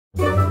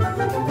Okay,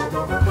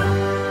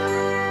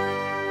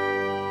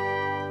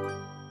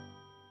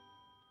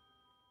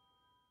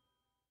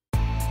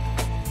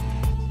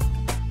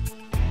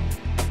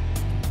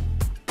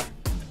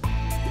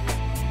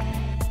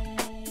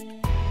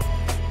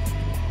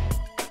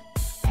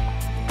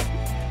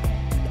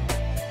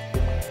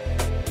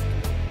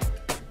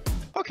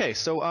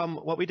 so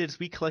what we did is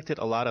we collected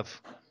a lot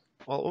of,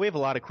 well, we have a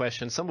lot of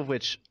questions, some of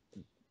which,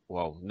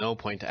 well, no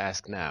point to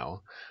ask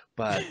now,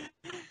 but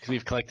because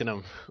we've collected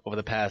them over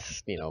the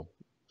past,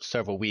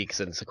 several weeks,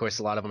 and of course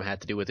a lot of them had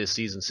to do with this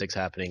season 6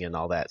 happening and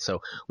all that.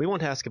 So we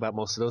won't ask about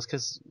most of those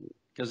because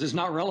it's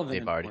not relevant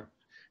they've already, anymore.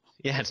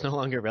 Yeah, it's no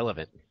longer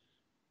relevant.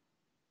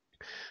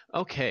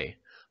 Okay,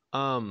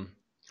 so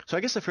I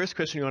guess the first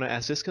question you want to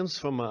ask, this comes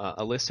from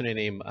a listener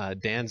named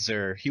Dan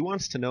Zer. He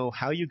wants to know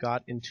how you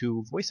got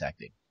into voice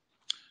acting.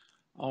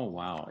 Oh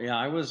wow, yeah,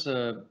 I was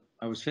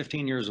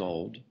 15 years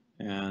old,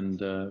 and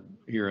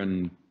here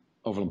in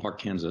Overland Park,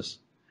 Kansas,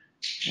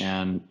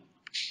 and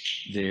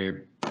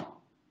there,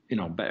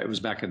 it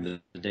was back in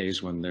the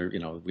days when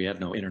we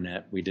had no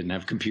internet, we didn't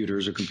have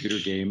computers or computer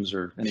games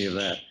or any of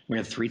that. We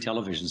had 3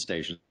 television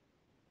stations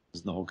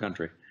in the whole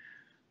country,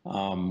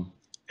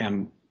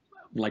 and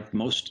like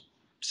most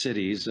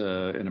cities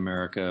in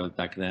America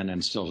back then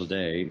and still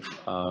today,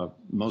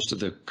 most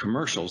of the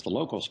commercials, the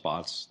local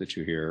spots that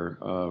you hear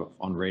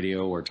on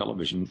radio or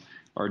television,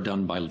 are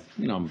done by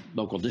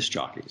local disc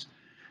jockeys,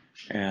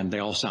 and they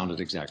all sounded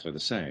exactly the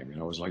same. It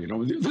was like,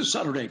 this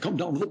Saturday, come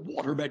down to the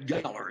Waterbed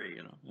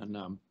Gallery,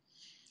 and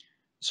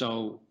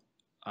so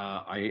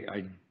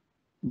I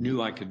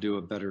knew I could do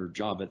a better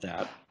job at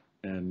that,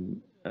 and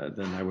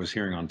than I was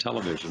hearing on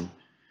television,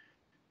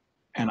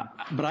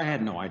 but I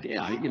had no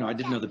idea. I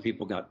didn't know that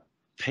people got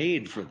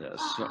paid for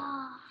this. So,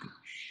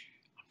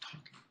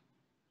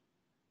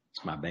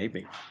 it's my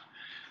baby.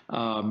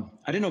 I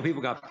didn't know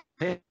people got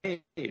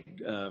paid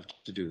to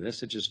do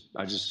this. I just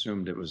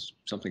assumed it was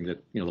something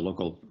that the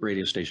local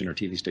radio station or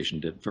TV station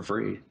did for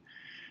free.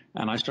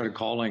 And I started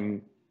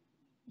calling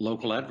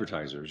local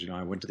advertisers.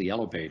 I went to the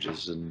Yellow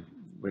Pages and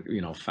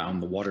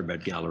found the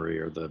Waterbed Gallery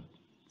or the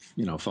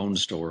phone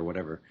store or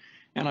whatever.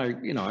 And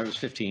I was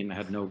 15. I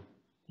had no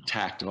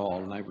tact at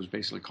all, and I was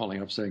basically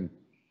calling up saying,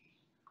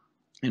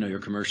 your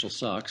commercial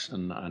sucks,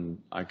 and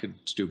I could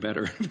do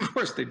better. Of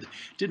course, they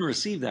didn't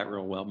receive that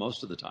real well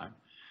most of the time.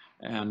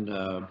 And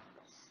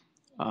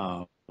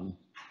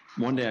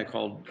one day I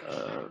called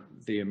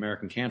the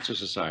American Cancer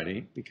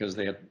Society because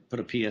they had put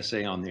a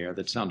PSA on the air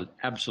that sounded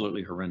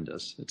absolutely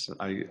horrendous.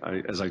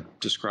 As I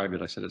described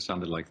it, I said it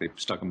sounded like they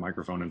stuck a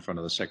microphone in front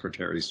of the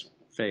secretary's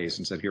face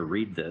and said, "Here,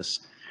 read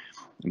this."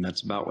 And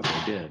that's about what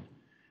they did.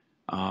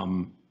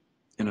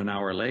 And an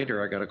hour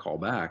later, I got a call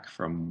back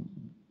from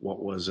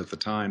what was at the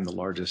time the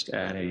largest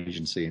ad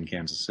agency in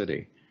Kansas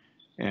City.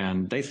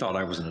 And they thought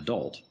I was an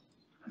adult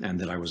and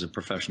that I was a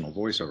professional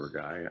voiceover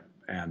guy.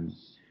 And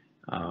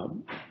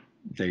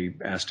they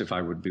asked if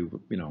I would be,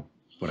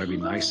 would I be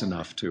nice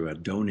enough to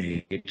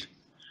donate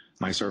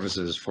my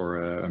services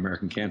for an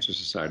American Cancer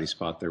Society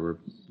spot they were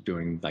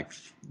doing like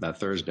that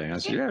Thursday. And I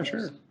said, yeah,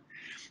 sure.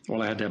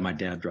 Well, I had to have my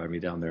dad drive me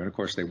down there. And of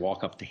course, they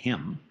walk up to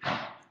him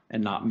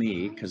and not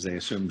me, because they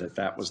assumed that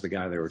that was the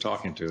guy they were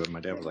talking to. And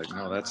my dad was like,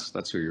 no,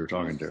 that's who you were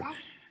talking to.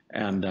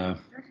 And the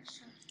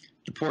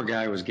poor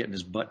guy was getting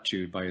his butt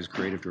chewed by his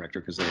creative director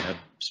because they had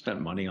spent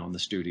money on the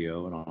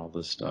studio and all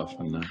this stuff.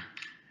 And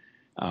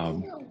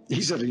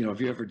he said,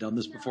 have you ever done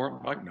this before?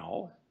 I'm like,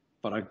 no,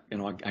 but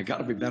I got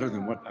to be better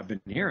than what I've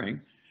been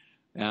hearing.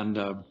 And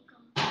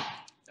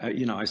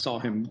I saw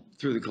him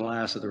through the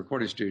glass at the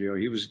recording studio.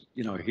 He was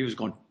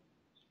going.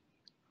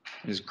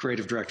 His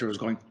creative director was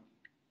going.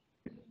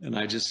 And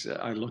I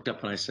looked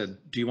up and I said,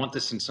 do you want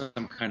this in some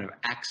kind of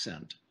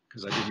accent?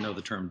 Because I didn't know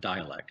the term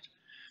dialect.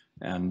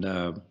 And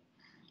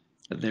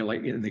they're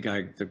like, and the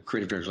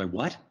creative director's like,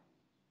 what?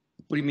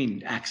 What do you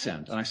mean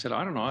accent? And I said,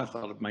 I don't know. I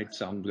thought it might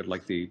sound good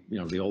like the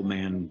old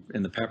man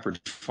in the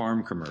Pepperidge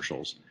Farm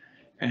commercials.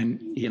 And,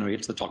 he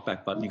hits the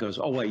talkback button. He goes,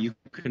 oh, wait, you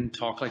can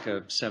talk like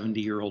a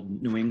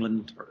 70-year-old New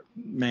England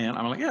man?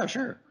 I'm like, yeah,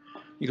 sure.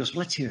 He goes,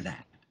 let's hear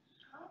that.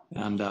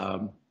 And,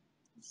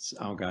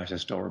 oh gosh, I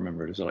still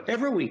remember it. It's like,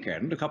 every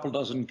weekend, a couple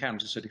dozen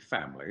Kansas City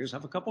families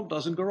have a couple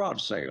dozen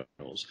garage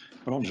sales.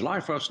 But on July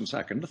 1st and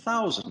 2nd,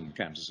 1,000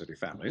 Kansas City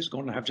families are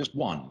going to have just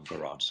one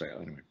garage sale.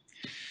 Anyway.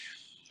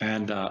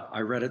 And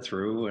I read it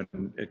through,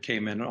 and it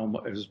came in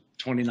almost, it was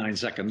 29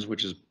 seconds,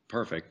 which is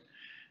perfect,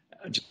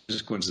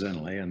 just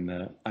coincidentally.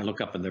 And I look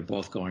up, and they're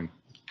both going,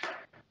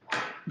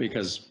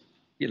 because,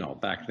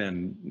 back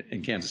then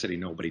in Kansas City,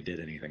 nobody did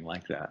anything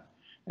like that.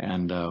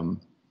 And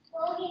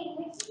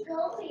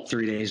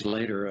 3 days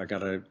later, I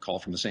got a call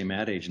from the same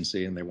ad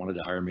agency, and they wanted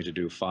to hire me to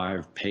do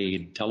 5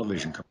 paid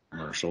television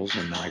commercials,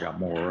 and then I got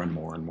more and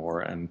more and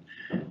more. And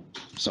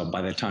so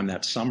by the time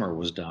that summer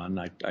was done,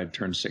 I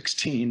turned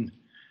 16,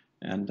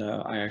 and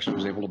I actually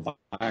was able to buy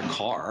a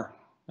car,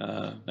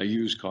 a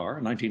used car,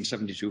 a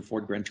 1972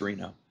 Ford Gran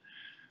Torino.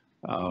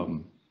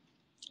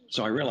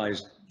 So I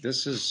realized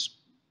this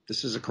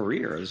is a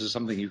career. This is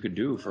something you could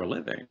do for a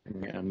living,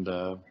 and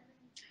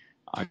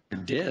I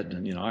did.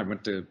 And, I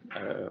went to,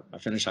 I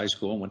finished high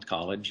school and went to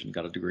college and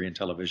got a degree in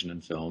television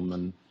and film.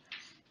 And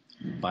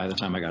by the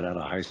time I got out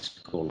of high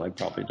school, I'd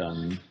probably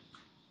done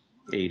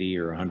 80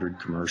 or 100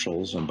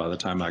 commercials. And by the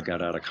time I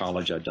got out of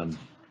college, I'd done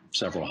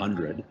several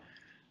hundred.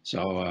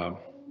 So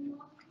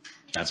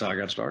that's how I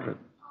got started.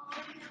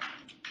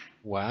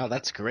 Wow,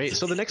 that's great.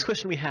 So the next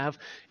question we have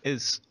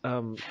is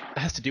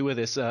has to do with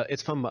this.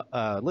 It's from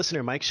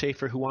listener Mike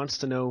Schaefer, who wants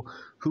to know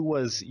who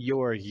was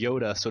your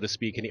Yoda, so to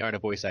speak, in the art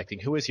of voice acting.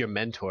 Who was your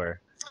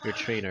mentor, your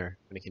trainer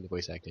when it came to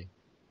voice acting?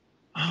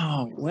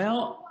 Oh,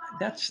 well,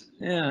 that's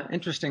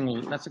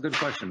interesting. That's a good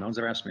question. No one's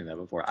ever asked me that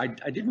before. I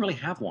didn't really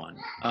have one.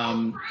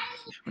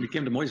 When it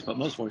came to voice, but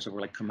most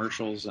voiceover, like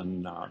commercials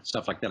and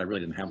stuff like that, I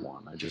really didn't have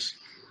one. I just,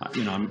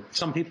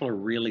 some people are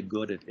really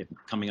good at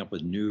coming up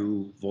with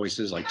new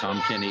voices, like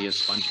Tom Kane is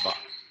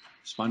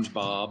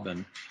SpongeBob,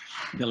 and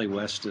Billy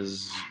West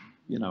is,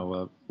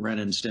 Ren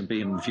and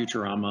Stimpy and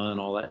Futurama and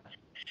all that.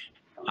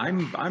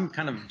 I'm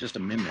kind of just a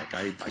mimic.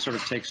 I sort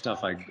of take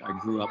stuff I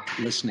grew up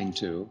listening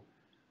to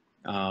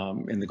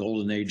in the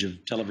golden age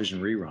of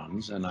television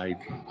reruns, and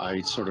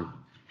I sort of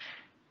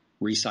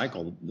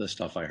recycle the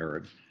stuff I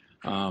heard.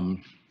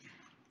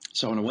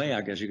 So in a way,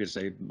 I guess you could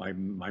say my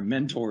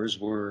mentors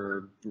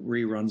were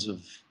reruns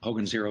of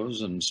Hogan's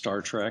Heroes and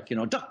Star Trek. I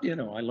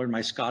learned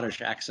my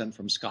Scottish accent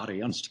from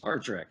Scotty on Star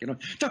Trek.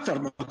 Dr.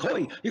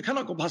 McCoy, you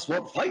cannot go past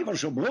warp 5 or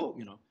she'll blow.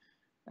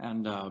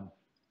 And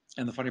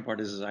the funny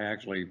part is I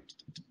actually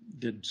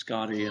did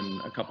Scotty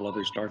and a couple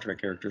other Star Trek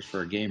characters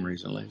for a game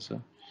recently.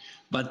 So,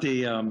 but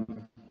the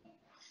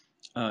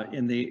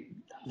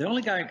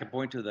only guy I could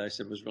point to that I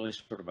said was really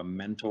sort of a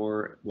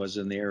mentor was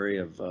in the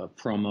area of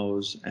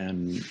promos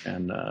and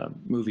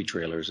movie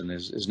trailers, and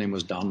his name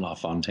was Don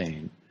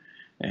LaFontaine,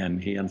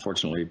 and he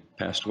unfortunately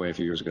passed away a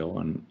few years ago,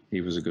 and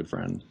he was a good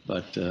friend,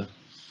 but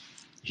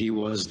he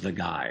was the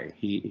guy.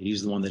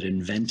 He's the one that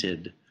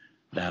invented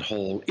that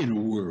whole in a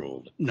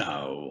world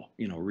now,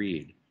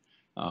 read,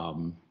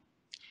 and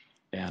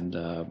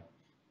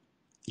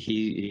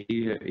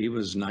he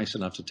was nice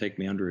enough to take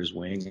me under his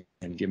wing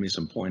and give me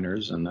some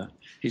pointers, and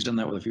he's done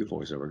that with a few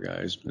voiceover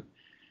guys, but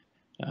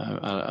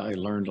I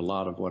learned a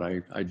lot of what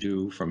I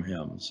do from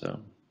him.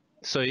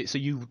 So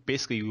you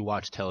basically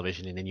watch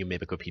television and then you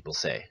mimic what people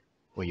say,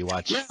 or you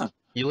watch,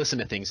 you listen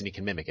to things and you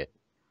can mimic it.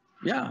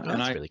 Yeah,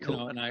 that's really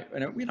cool. And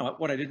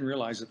what I didn't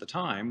realize at the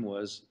time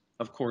was,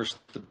 of course,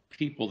 the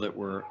people that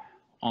were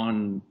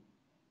on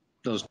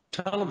those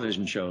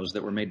television shows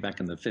that were made back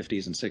in the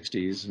 50s and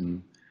 60s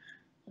and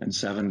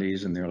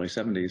 70s and the early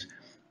 70s,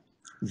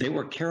 they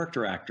were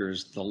character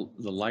actors, the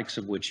likes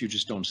of which you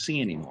just don't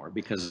see anymore,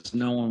 because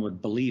no one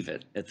would believe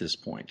it at this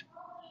point.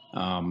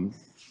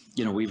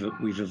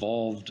 We've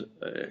evolved,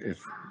 if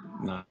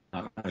not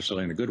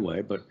necessarily in a good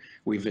way, but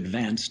we've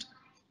advanced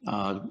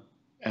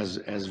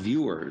as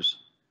viewers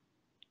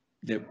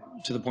that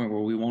to the point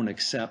where we won't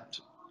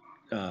accept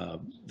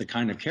the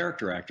kind of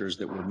character actors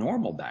that were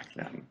normal back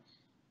then.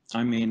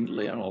 I mean,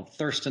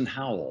 Thurston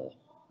Howell,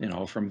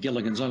 from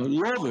Gilligan's Island,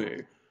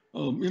 lovey,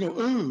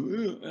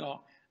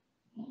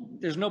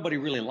 there's nobody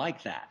really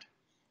like that.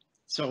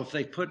 So if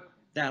they put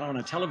that on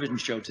a television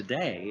show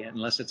today,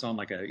 unless it's on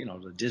like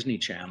the Disney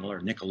Channel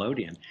or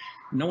Nickelodeon,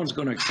 no one's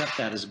going to accept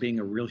that as being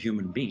a real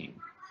human being.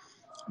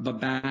 But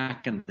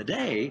back in the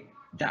day,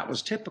 that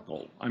was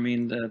typical. I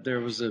mean, there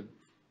was a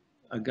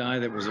guy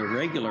that was a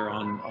regular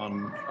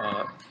on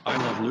I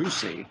Love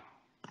Lucy,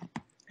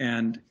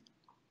 and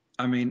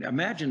I mean,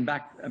 imagine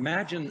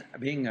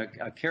being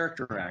a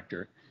character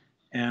actor,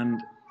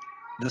 and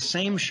the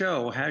same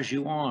show has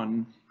you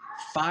on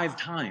 5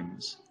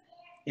 times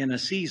in a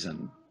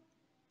season,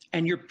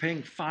 and you're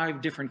playing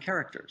 5 different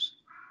characters,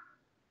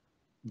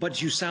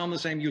 but you sound the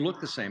same, you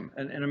look the same,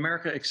 and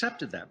America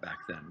accepted that back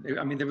then.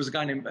 I mean, there was a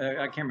guy named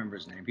I can't remember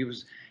his name. He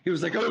was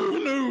like, "Oh,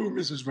 hello,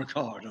 Mrs.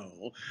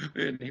 Ricardo,"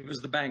 and he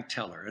was the bank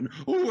teller, and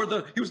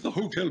he was the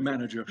hotel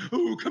manager.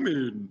 "Oh, come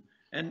in,"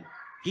 and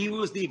he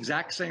was the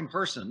exact same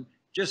person.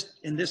 Just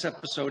in this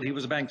episode, he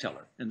was a bank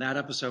teller. In that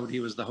episode, he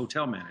was the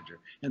hotel manager.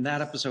 In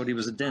that episode, he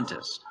was a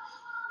dentist.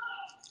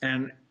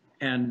 And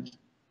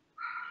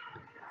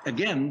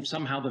again,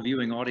 somehow the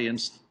viewing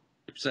audience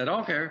said,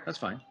 "Okay, that's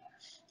fine."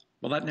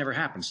 Well, that never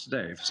happens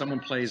today. If someone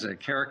plays a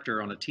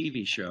character on a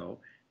TV show,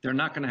 they're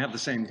not going to have the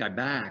same guy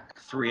back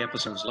 3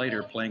 episodes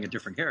later playing a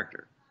different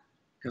character,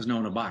 because no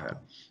one will buy it.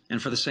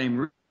 And for the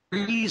same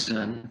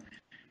reason,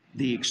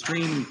 the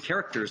extreme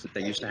characters that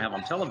they used to have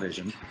on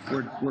television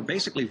were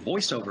basically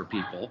voiceover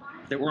people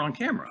that were on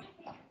camera.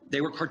 They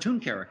were cartoon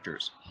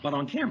characters, but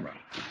on camera.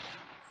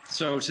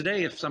 So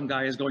today, if some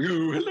guy is going,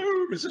 "Oh,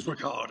 hello, Mrs.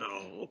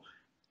 Ricardo,"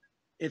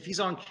 if he's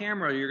on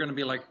camera, you're going to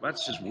be like,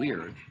 "That's just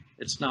weird.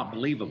 It's not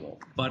believable."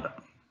 But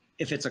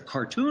if it's a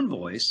cartoon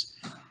voice,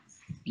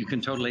 you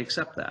can totally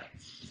accept that.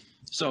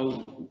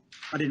 So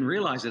I didn't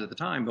realize it at the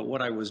time, but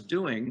what I was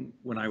doing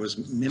when I was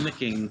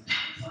mimicking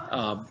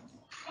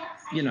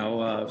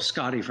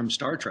Scotty from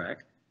Star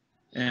Trek,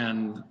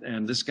 and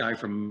this guy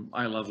from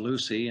I Love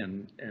Lucy,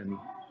 and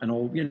an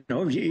old,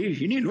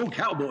 you need an old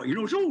cowboy,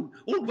 it's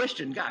old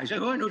Western guys.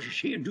 "Oh, I know what you're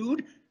saying,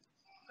 dude."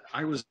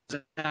 I was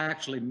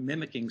actually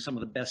mimicking some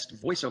of the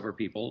best voiceover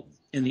people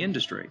in the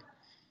industry.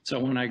 So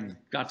when I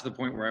got to the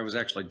point where I was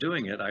actually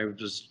doing it, I would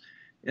just,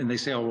 and they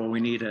say, oh, well, we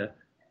need a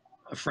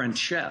French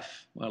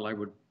chef. Well, I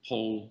would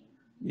pull,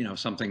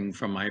 something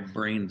from my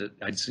brain that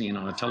I'd seen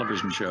on a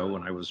television show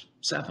when I was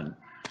 7.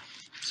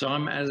 So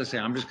as I say,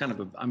 I'm just kind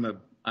of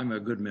I'm a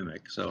good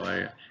mimic. So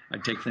I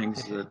take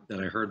things that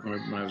I heard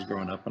when I was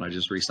growing up and I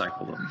just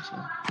recycle them.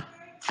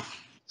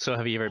 So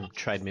have you ever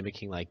tried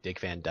mimicking like Dick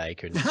Van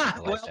Dyke or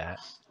something like that?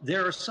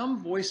 There are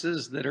some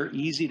voices that are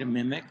easy to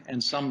mimic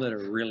and some that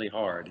are really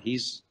hard.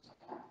 He's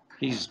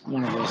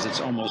one of those that's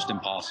almost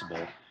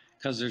impossible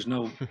because there's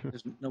no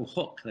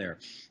hook there.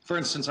 For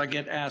instance, I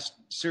get asked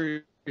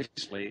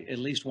seriously at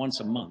least once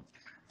a month.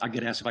 I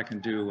get asked if I can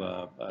do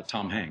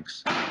Tom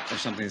Hanks or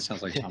something that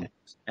sounds like Tom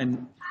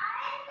Hanks,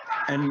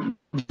 and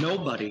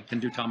nobody can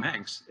do Tom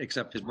Hanks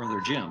except his brother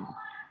Jim,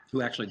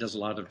 who actually does a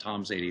lot of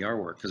Tom's ADR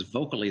work because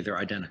vocally they're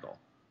identical.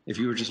 If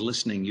you were just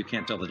listening, you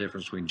can't tell the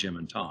difference between Jim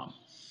and Tom.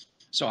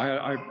 So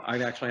I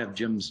actually have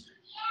Jim's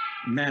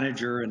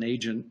manager and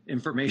agent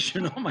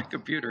information on my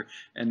computer,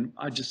 and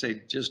I just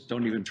say, just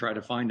don't even try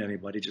to find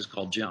anybody, just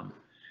call Jim,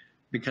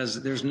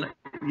 because there's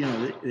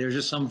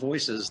just some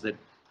voices that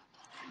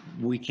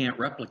we can't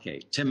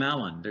replicate. Tim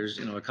Allen, there's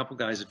a couple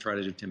guys that try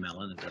to do Tim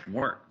Allen, it doesn't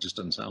work, it just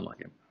doesn't sound like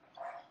him.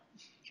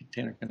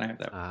 Tanner, can I have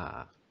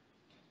that?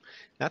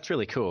 That's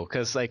really cool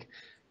because I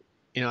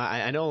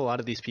know a lot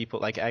of these people,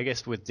 like I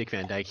guess with Dick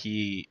Van Dyke,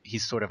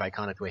 he's sort of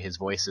iconic the way his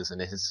voice is,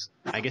 and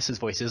I guess his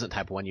voice isn't the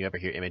type of one you ever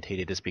hear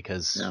imitated just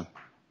because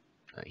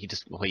he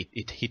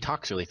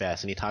talks really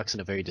fast and he talks in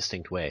a very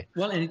distinct way.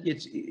 Well, and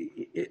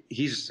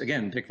he's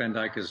again, Dick Van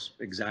Dyke is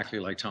exactly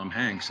like Tom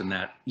Hanks in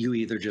that you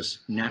either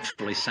just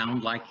naturally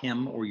sound like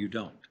him or you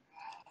don't,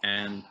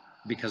 and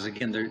because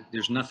again,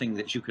 there's nothing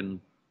that you can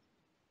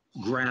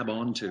grab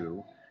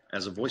onto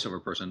as a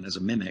voiceover person, as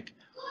a mimic.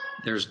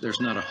 There's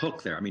not a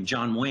hook there. I mean,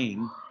 John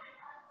Wayne,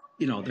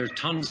 there's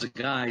tons of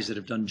guys that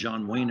have done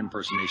John Wayne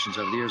impersonations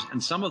over the years,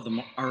 and some of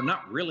them are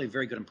not really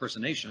very good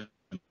impersonations,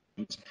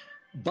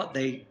 but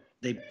they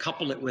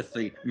couple it with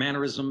the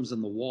mannerisms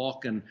and the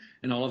walk, and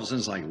all of a sudden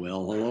it's like,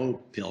 well,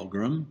 hello,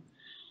 Pilgrim,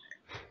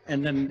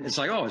 and then it's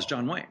like, oh, it's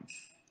John Wayne.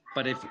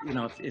 But if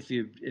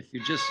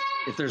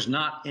there's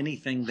not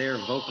anything there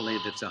vocally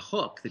that's a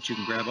hook that you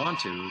can grab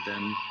onto,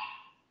 then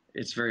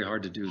it's very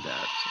hard to do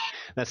that.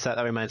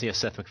 That reminds me of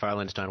Seth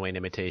MacFarlane's John Wayne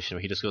imitation,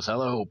 where he just goes,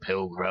 "Hello,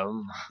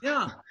 Pilgrim."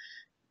 Yeah,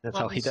 that's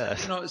all he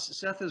does.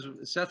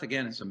 Seth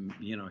again is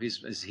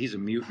he's a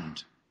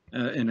mutant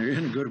in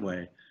a good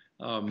way.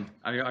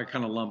 I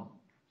kind of lump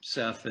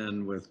Seth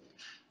in with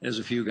there's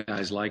a few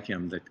guys like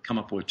him that come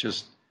up with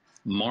just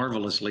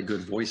marvelously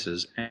good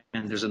voices,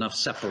 and there's enough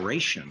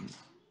separation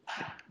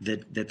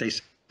that they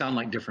sound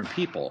like different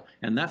people,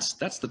 and that's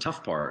the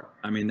tough part.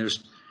 I mean,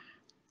 there's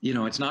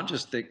it's not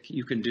just that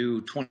you can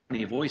do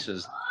 20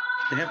 voices.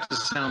 They have to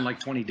sound like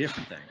 20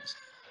 different things.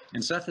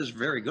 And Seth is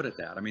very good at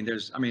that. I mean, there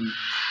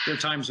are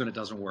times when it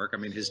doesn't work. I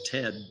mean, his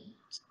Ted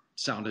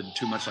sounded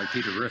too much like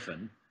Peter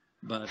Griffin,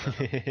 but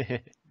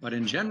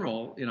in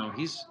general,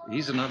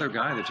 he's another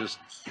guy that just,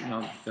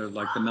 they're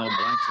like the Mel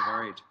Blancs of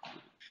our age.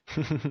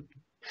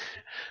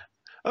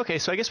 Okay.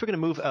 So I guess we're going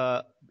to move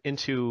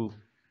into,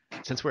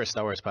 since we're a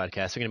Star Wars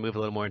podcast, we're going to move a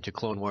little more into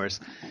Clone Wars,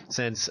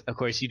 since of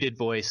course you did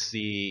voice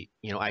the,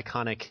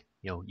 iconic,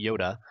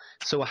 Yoda.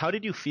 So how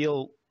did you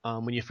feel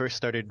when you first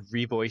started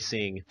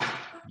revoicing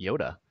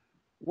Yoda?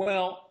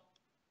 Well,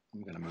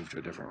 I'm going to move to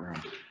a different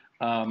room.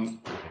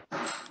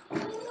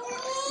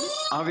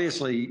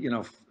 Obviously,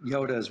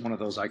 Yoda is one of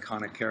those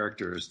iconic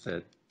characters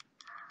that,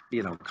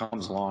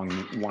 comes along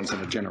once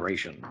in a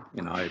generation.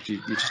 If you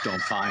just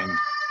don't find,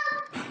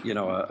 a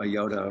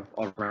Yoda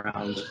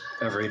around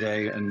every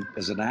day and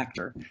as an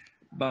actor.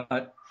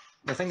 But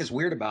the thing that's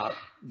weird about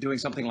doing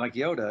something like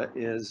Yoda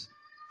is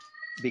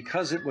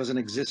because it was an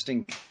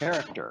existing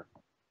character,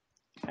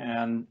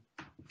 and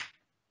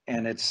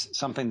it's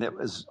something that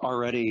was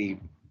already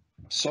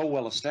so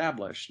well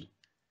established,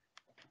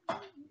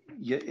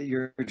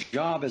 your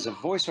job as a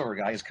voiceover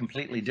guy is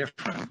completely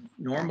different.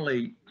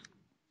 Normally,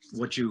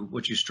 what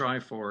you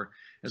strive for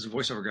as a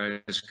voiceover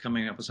guy is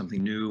coming up with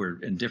something new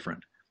and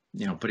different,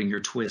 putting your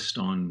twist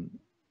on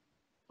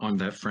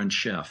that French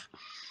chef.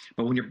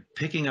 But when you're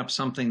picking up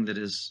something that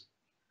has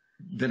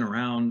been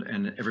around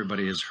and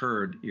everybody has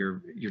heard,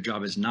 your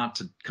job is not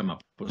to come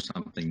up with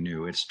something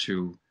new. It's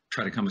to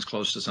try to come as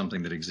close to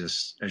something that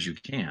exists as you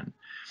can.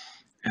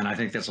 And I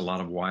think that's a lot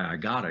of why I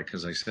got it,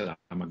 because I said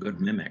I'm a good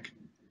mimic.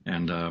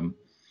 And,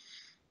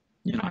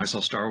 I saw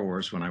Star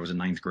Wars when I was in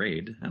 9th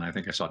grade, and I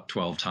think I saw it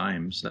 12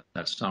 times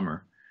that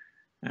summer,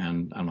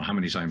 and I don't know how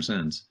many times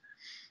since.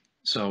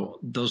 So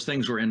those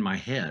things were in my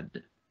head.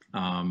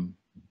 And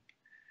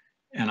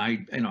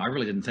I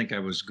really didn't think I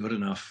was good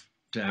enough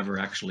to ever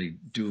actually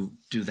do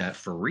that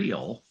for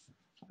real.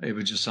 It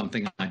was just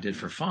something I did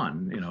for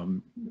fun,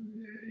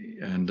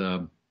 and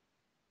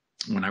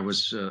when I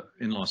was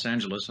in Los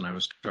Angeles and I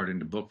was starting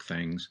to book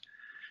things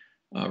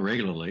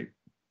regularly,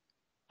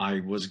 I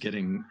was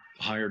getting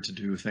hired to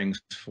do things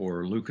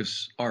for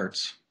Lucas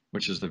Arts,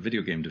 which is the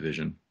video game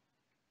division.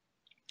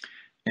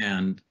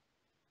 And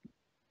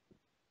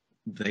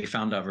they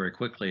found out very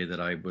quickly that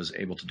I was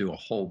able to do a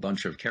whole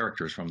bunch of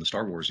characters from the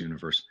Star Wars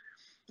universe,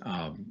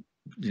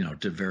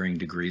 to varying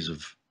degrees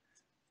of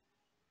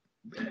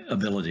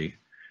ability.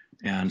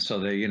 And so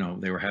they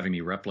were having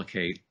me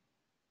replicate,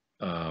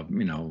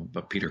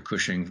 but Peter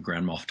Cushing,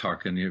 Grand Moff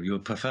Tarkin, you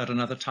would prefer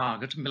another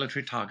target, a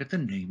military target,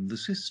 then name the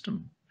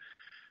system.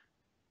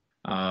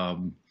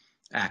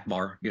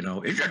 Akbar,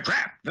 it's a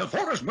trap, the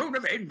forest moon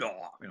of Endor,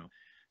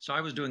 So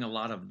I was doing a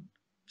lot of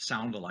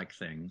sound-alike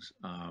things.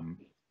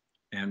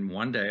 And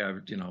one day I,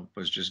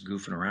 was just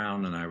goofing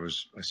around, and I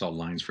saw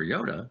lines for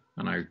Yoda,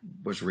 and I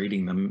was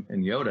reading them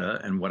in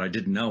Yoda. And what I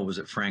didn't know was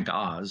that Frank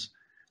Oz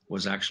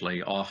was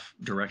actually off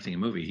directing a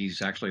movie.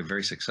 He's actually a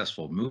very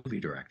successful movie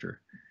director.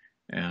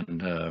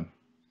 And,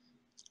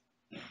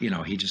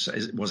 he just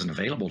wasn't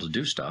available to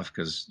do stuff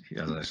because,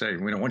 as I say,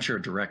 once you're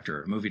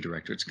a movie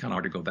director, it's kind of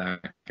hard to go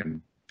back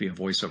and be a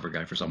voiceover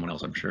guy for someone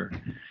else, I'm sure.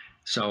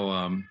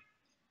 So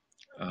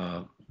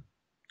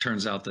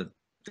turns out that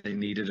they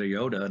needed a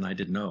Yoda, and I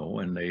didn't know,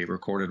 and they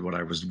recorded what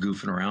I was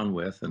goofing around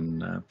with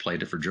and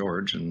played it for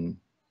George, and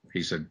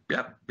he said,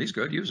 "Yep, he's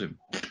good, use him."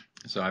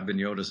 So I've been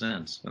Yoda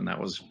since, and that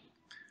was,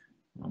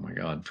 oh my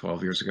God,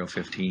 12 years ago,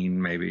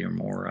 15 maybe or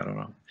more, I don't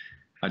know.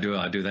 I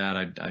do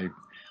that.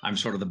 I'm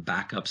sort of the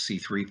backup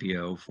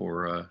C-3PO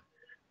for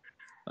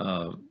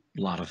a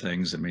lot of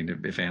things. I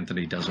mean, if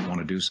Anthony doesn't want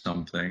to do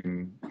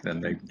something,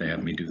 then they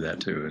have me do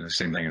that too. And the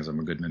same thing as I'm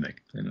a good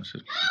mimic. It's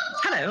just,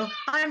 hello,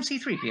 I am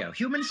C-3PO,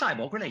 human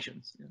cyborg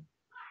relations.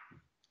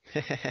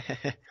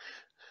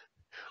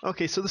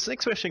 Okay, so this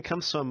next question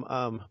comes from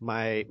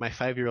my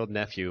 5-year-old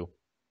nephew,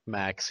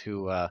 Max,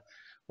 who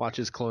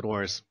watches Clone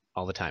Wars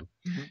all the time.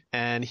 Mm-hmm.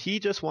 And he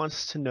just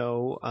wants to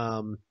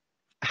know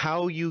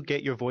how you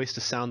get your voice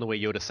to sound the way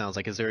Yoda sounds.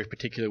 Like, is there a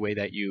particular way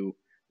that you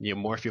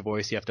morph your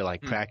voice? You have to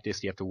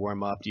practice. You have to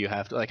warm up. Do you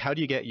have to how do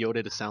you get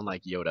Yoda to sound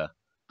like Yoda?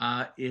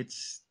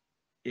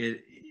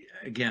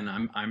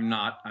 Again, I'm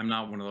not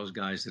one of those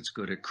guys that's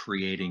good at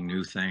creating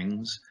new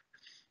things.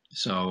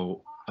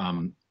 So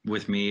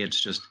with me,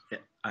 it's just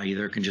I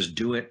either can just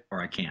do it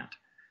or I can't.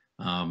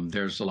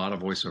 There's a lot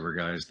of voiceover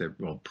guys that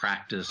will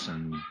practice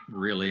and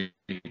really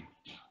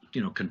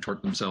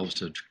contort themselves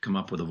to come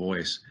up with a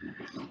voice.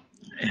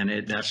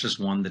 And that's just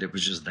one that it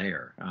was just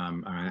there.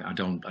 I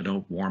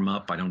don't warm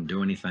up. I don't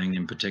do anything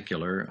in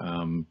particular.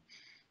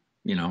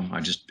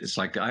 It's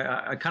like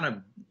I kind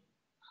of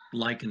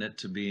liken it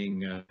to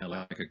being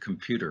like a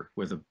computer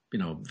with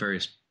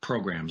various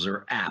programs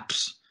or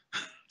apps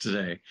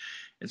today.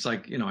 It's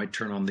like, I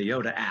turn on the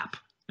Yoda app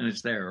and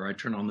it's there, or I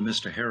turn on the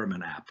Mr.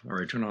 Harriman app,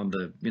 or I turn on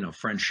the,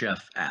 French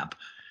Chef app,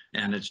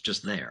 and it's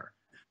just there.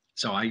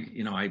 So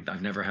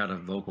I've never had a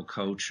vocal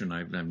coach, and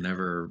I've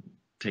never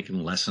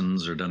taken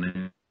lessons or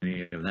done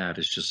any of that.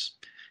 It's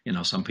just,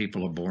 some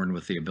people are born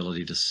with the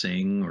ability to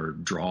sing or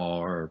draw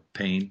or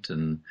paint,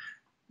 and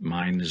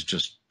mine is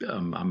just,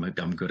 I'm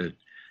good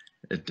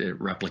at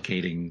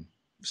replicating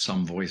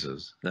some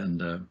voices.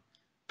 And,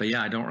 but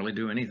yeah, I don't really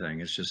do anything.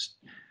 It's just,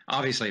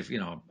 obviously,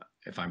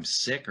 if I'm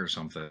sick or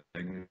something,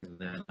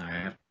 then I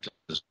have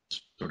to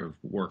sort of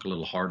work a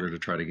little harder to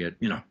try to get,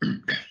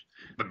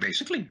 but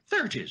basically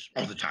there it is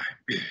all the time.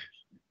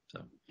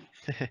 So.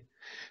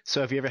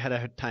 So have you ever had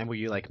a time where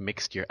you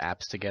mixed your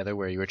apps together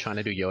where you were trying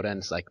to do Yoda and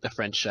it's like the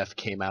French Chef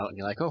came out and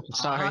you're like, oh,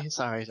 sorry.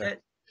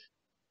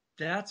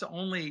 That's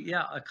only,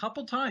 a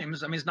couple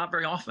times. I mean, it's not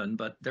very often,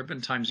 but there've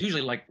been times,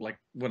 usually like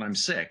when I'm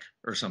sick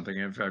or something,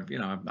 if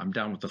I'm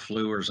down with the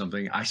flu or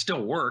something, I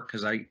still work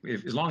because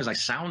as long as I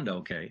sound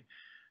okay,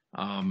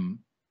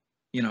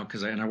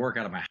 because I work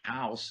out of my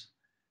house.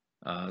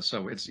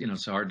 So it's,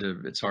 it's hard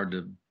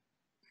to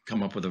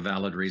come up with a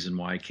valid reason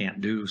why I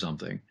can't do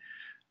something.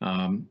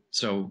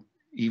 So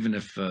even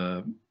if,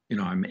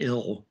 I'm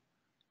ill,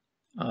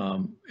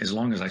 as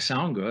long as I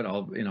sound good,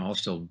 I'll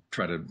still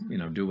try to,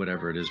 do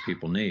whatever it is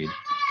people need.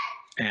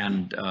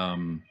 And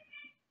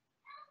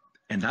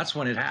that's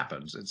when it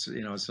happens. It's,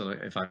 so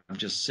if I'm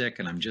just sick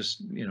and I'm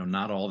just,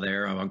 not all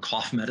there, I'm on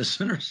cough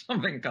medicine or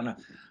something, kind of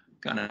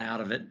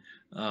out of it.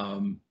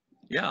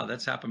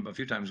 That's happened a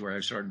few times where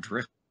I've started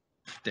drifting,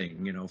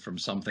 from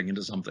something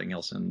into something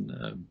else.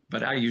 And,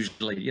 but I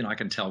usually, I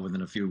can tell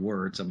within a few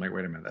words, I'm like,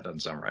 wait a minute, that doesn't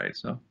sound right.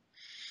 So.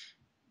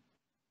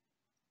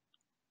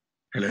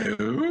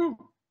 Hello?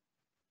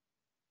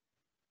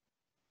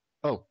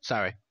 Oh,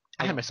 sorry.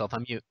 I had myself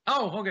on mute.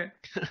 Oh, okay.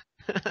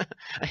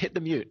 I hit the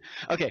mute.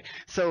 Okay,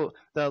 so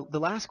the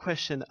last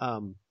question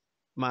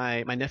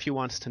my nephew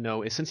wants to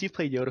know is, since you've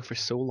played Yoda for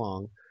so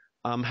long,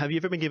 have you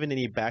ever been given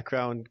any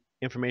background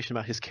information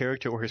about his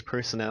character or his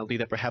personality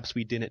that perhaps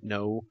we didn't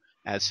know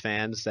as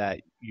fans that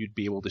you'd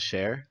be able to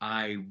share?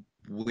 I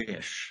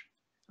wish.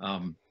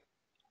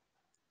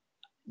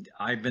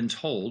 I've been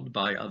told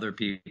by other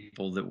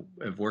people that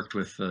have worked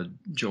with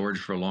George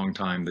for a long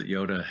time that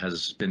Yoda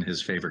has been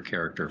his favorite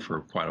character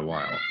for quite a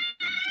while.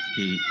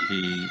 He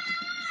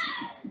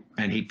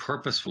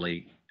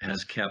purposefully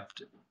has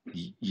kept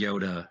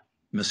Yoda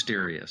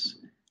mysterious.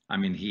 I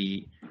mean,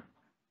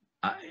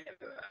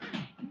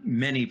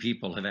 many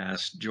people have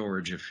asked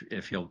George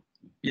if he'll,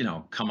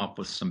 come up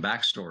with some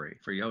backstory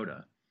for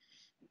Yoda,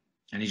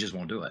 and he just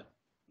won't do it.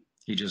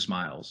 He just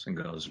smiles and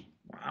goes,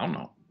 I don't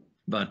know.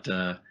 But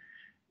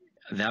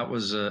that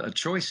was a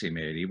choice he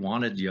made. He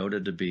wanted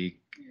Yoda to be,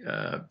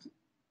 an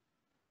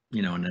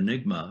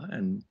enigma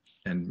and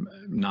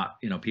not,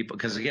 people.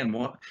 Because again,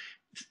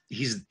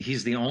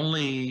 he's the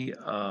only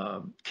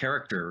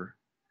character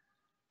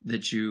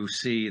that you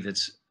see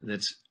that's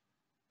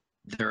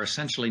there are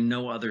essentially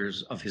no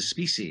others of his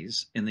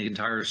species in the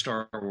entire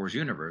Star Wars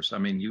universe. I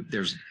mean,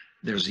 there's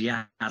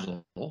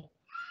Yaddle,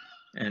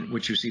 and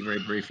which you see very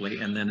briefly,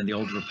 and then in the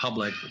Old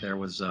Republic there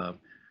was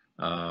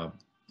what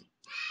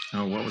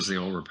was the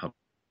Old Republic?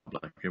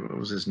 What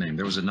was his name?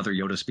 There was another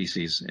Yoda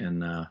species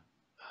in.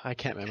 I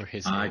can't remember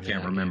his name. I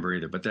can't remember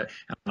either, but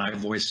I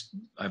voiced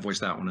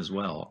that one as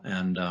well.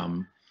 And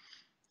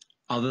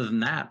other than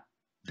that,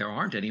 there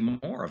aren't any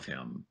more of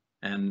him.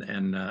 And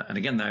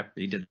again, that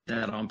he did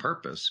that on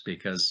purpose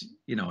because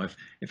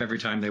if every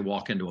time they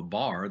walk into a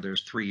bar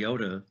there's 3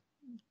 Yoda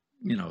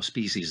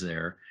species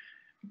there,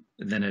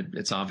 then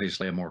it's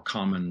obviously a more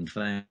common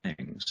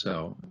thing.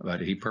 So, but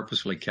he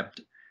purposefully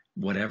kept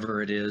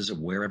whatever it is,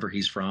 wherever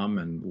he's from,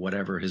 and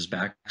whatever his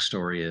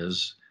backstory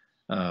is.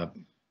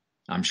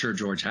 I'm sure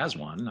George has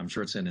one. I'm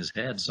sure it's in his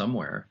head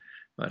somewhere.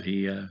 But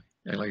he,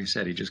 like you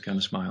said, he just kind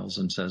of smiles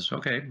and says,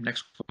 "Okay,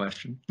 next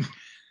question."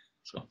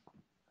 So.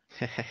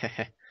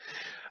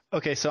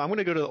 Okay, so I'm going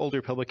to go to the Old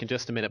Republic in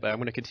just a minute, but I'm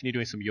going to continue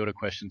doing some Yoda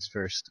questions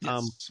first.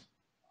 Yes.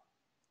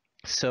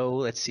 So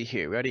let's see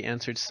here. We already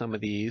answered some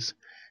of these.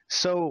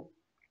 So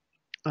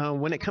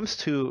when it comes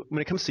to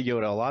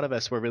Yoda, a lot of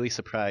us were really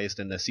surprised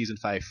in the season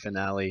 5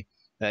 finale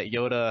that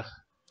Yoda,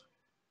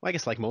 well, I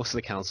guess like most of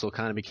the council,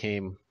 kind of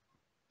became.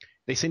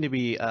 They seem to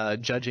be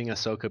judging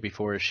Ahsoka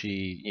before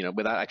she,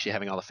 without actually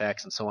having all the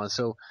facts and so on.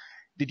 So,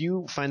 did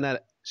you find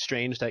that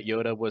strange that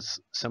Yoda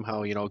was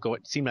somehow,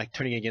 seemed like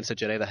turning against a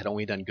Jedi that had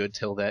only done good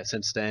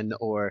since then,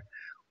 or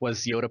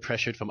was Yoda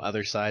pressured from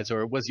other sides,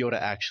 or was Yoda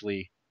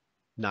actually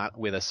not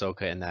with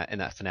Ahsoka in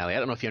that finale? I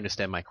don't know if you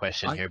understand my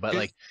question here, but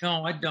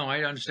no, I don't.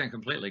 I understand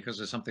completely because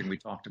it's something we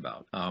talked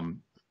about.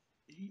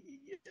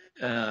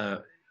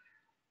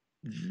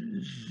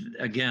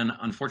 Again,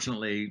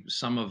 unfortunately,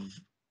 some of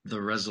the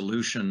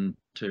resolution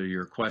to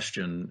your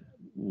question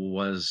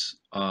was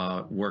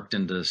worked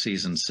into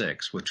season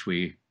 6, which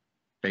we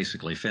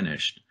basically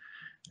finished.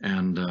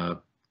 And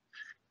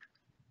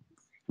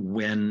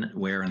when,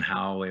 where, and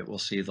how it will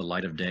see the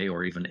light of day,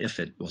 or even if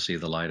it will see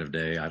the light of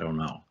day, I don't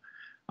know.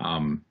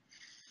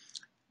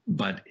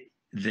 But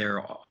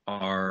there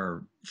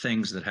are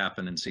things that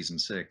happen in season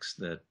 6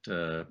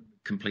 that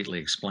completely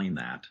explain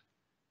that.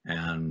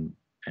 And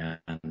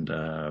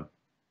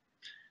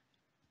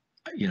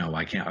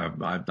I can't.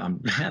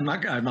 I'm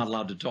not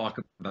allowed to talk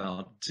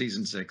about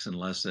season 6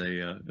 unless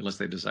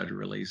they decide to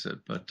release it.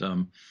 But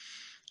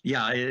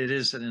yeah, it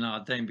is an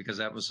odd thing because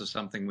that was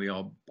something we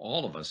all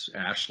of us,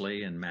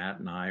 Ashley and Matt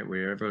and I,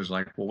 everyone was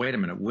like, well, wait a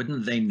minute,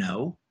 wouldn't they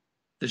know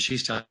that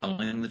she's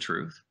telling the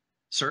truth?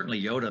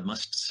 Certainly, Yoda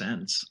must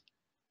sense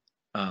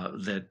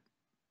that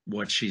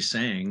what she's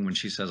saying when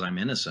she says I'm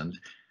innocent.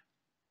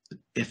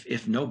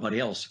 If nobody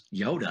else,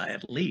 Yoda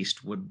at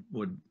least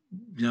would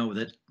know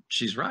that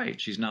she's right.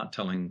 She's not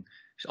telling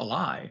a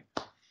lie,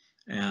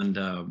 and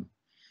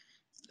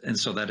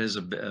so that is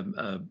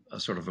a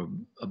sort of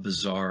a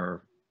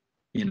bizarre,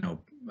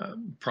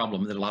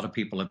 problem that a lot of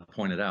people have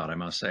pointed out. I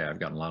must say, I've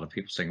gotten a lot of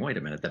people saying, "Wait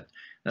a minute,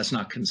 that's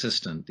not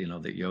consistent."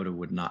 That Yoda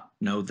would not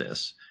know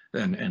this,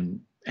 and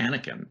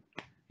Anakin,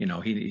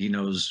 he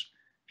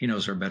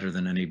knows her better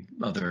than any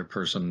other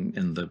person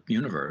in the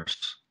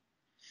universe,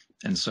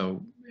 and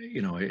so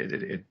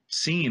it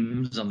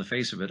seems on the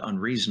face of it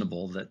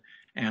unreasonable that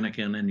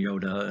Anakin and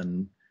Yoda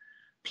and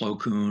Plo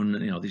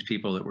Koon, these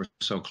people that were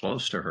so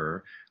close to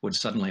her, would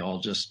suddenly all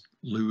just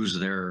lose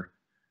their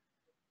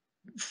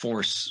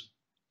Force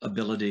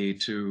ability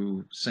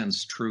to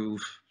sense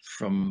truth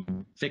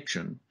from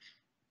fiction.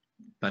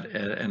 But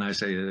and I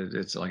say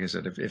it's like I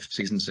said, if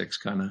season 6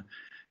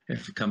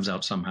 if it comes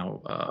out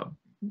somehow,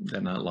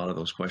 then a lot of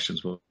those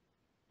questions will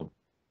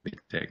be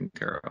taken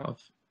care of.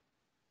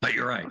 But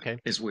you're right. Okay.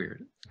 It's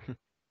weird.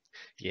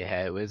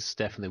 Yeah, it was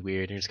definitely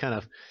weird. And it's kind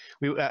of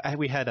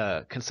we had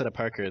Concetta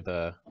Parker,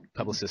 the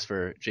publicist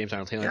for James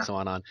Arnold Taylor and so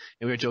on, and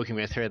we were joking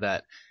with her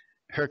that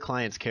her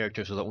clients'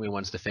 characters were the only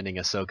ones defending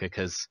Ahsoka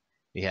because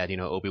they had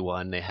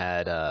Obi-Wan, they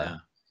had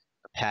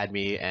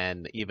Padme,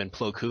 and even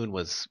Plo Koon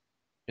was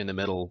in the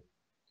middle.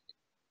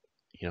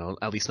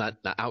 At least not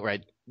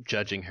outright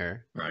judging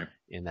her, right?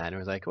 In that, and it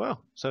was like,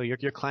 well, so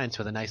your clients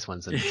are the nice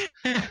ones. And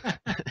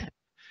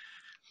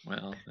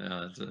well,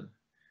 yeah,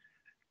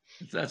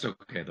 that's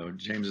okay though.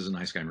 James is a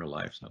nice guy in real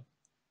life, so.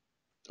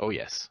 Oh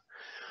yes.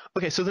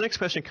 Okay, so the next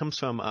question comes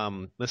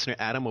from listener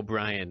Adam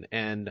O'Brien,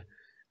 and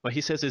what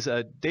he says is,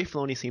 Dave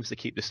Filoni seems to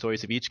keep the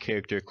stories of each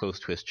character close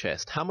to his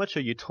chest. How much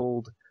are you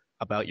told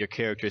about your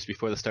characters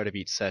before the start of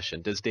each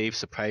session? Does Dave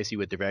surprise you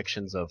with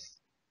directions of,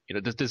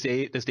 does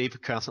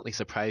Dave constantly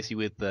surprise you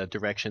with the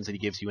directions that he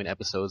gives you in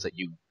episodes that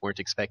you weren't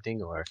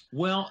expecting, or?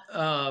 Well,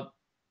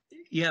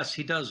 Yes,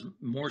 he does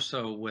more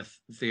so with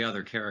the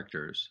other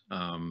characters.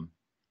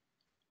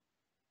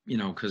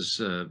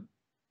 Because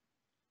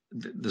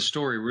the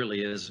story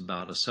really is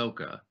about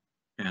Ahsoka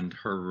and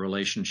her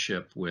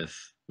relationship with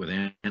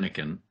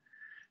Anakin.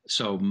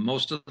 So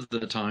most of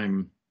the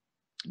time,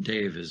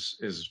 Dave is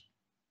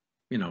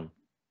you know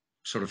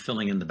sort of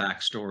filling in the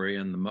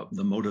backstory and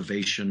the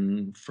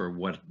motivation for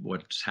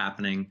what's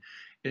happening.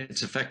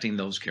 It's affecting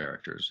those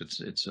characters.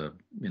 It's a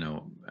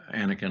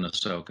Anakin,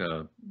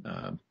 Ahsoka,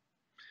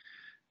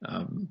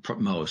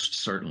 most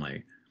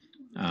certainly.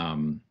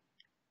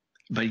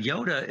 But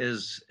Yoda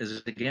is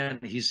again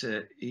he's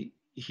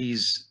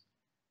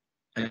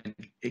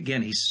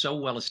again he's so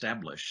well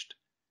established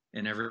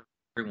in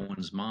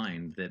everyone's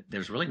mind that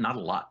there's really not a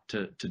lot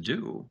to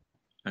do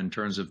in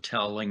terms of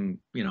telling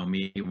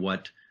me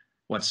what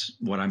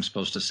I'm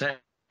supposed to say.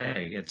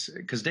 It's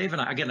because Dave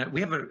and I again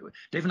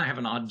Dave and I have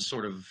an odd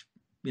sort of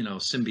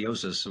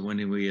symbiosis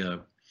when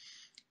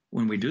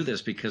we do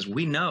this, because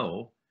we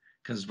know,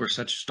 because we're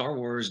such Star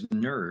Wars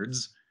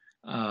nerds,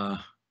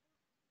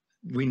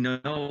 we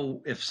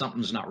know if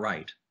something's not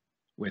right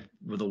with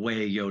the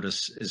way Yoda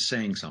is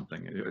saying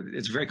something.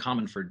 It's very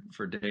common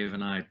for Dave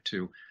and I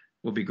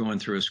we'll be going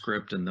through a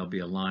script and there'll be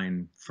a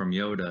line from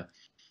Yoda,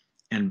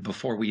 and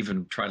before we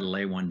even try to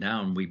lay one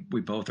down, we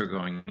both are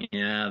going,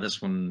 yeah,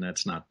 this one,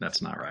 that's not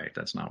right.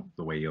 That's not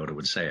the way Yoda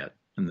would say it.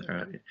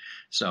 And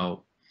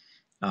so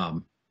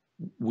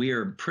we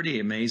are pretty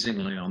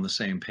amazingly on the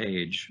same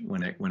page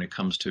when it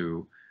comes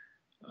to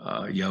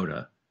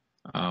Yoda.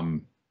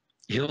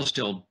 He'll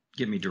still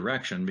give me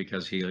direction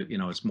because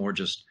it's more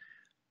just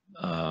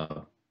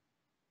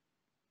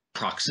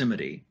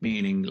proximity,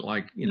 meaning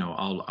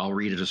I'll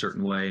read it a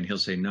certain way and he'll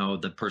say, no,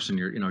 the person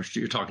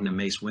you're talking to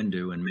Mace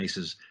Windu, and Mace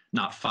is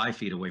not 5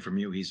 feet away from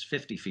you, he's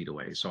 50 feet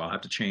away, so I'll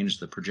have to change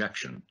the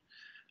projection,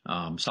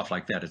 stuff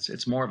like that.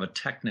 It's more of a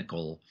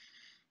technical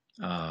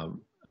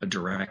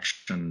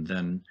direction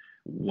than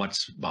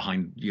what's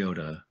behind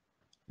Yoda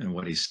and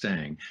what he's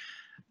saying.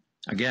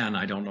 Again,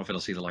 I don't know if it'll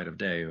see the light of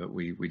day, but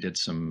we did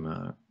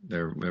some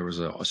there was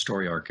a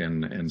story arc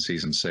in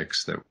season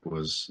 6 that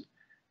was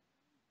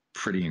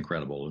pretty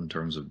incredible in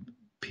terms of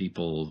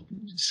people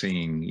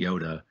seeing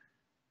Yoda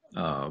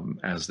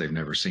as they've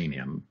never seen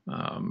him.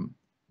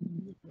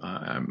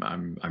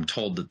 I'm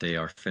told that they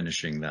are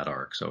finishing that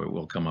arc, so it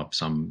will come up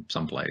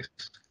someplace.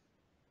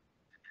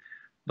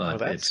 But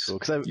that's cool,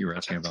 you were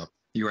asking about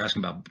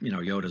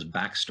Yoda's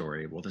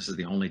backstory. Well, this is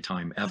the only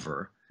time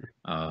ever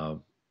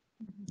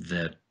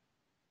that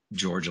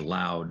George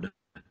allowed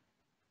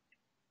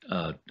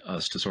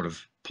us to sort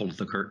of pull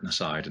the curtain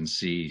aside and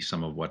see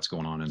some of what's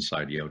going on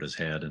inside Yoda's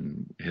head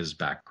and his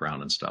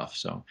background and stuff.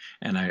 So,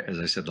 and as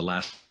I said, the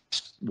last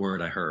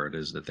word I heard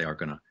is that they are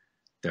going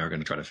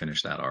to try to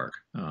finish that arc.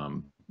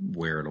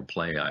 Where it'll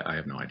play, I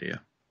have no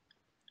idea.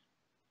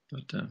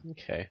 But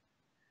okay.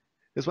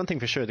 There's one thing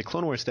for sure. The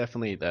Clone Wars,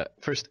 definitely, the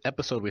first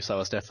episode we saw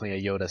was definitely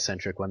a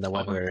Yoda-centric one. The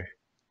one where,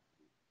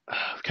 I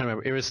can't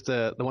remember. It was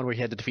the one where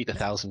he had to defeat the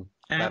 1,000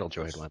 battle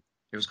droid one.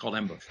 It was called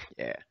Ambush.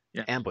 Yeah.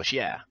 Ambush,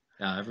 yeah.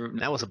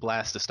 That was a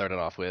blast to start it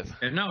off with.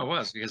 No, it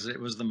was, because it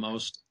was the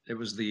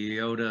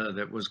Yoda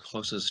that was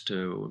closest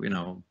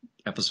to,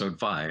 episode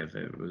 5.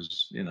 It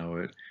was,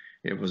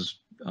 it was,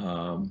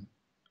 and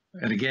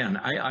again,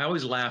 I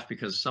always laugh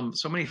because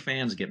so many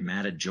fans get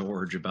mad at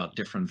George about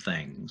different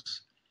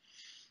things,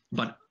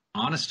 but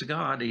honest to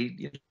God,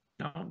 he,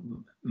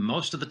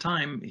 most of the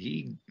time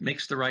he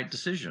makes the right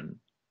decision.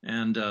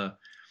 And,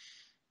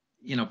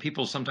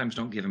 people sometimes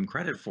don't give him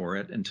credit for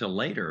it until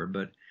later,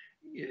 but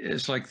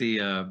it's like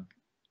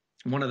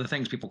one of the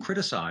things people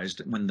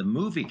criticized when the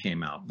movie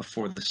came out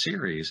before the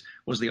series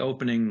was the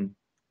opening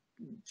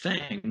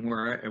thing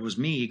where it was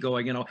me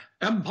going,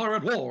 Empire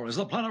at War, as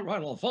the planet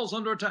Rydell falls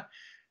under attack.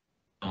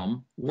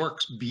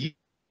 Works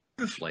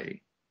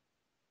beautifully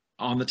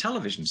on the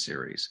television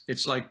series.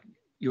 It's like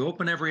you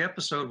open every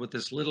episode with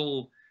this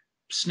little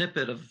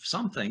snippet of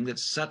something that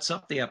sets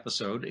up the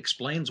episode,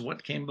 explains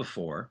what came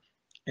before,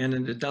 and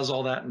it does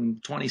all that in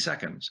 20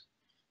 seconds.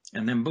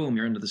 And then boom,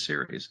 you're into the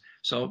series.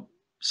 So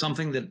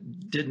something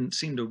that didn't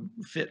seem to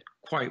fit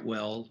quite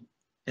well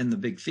in the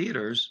big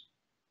theaters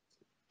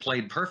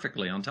played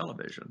perfectly on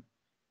television.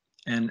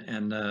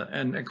 And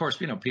of course,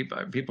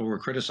 people were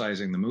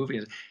criticizing the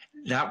movie.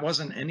 That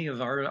wasn't any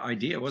of our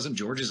idea. It wasn't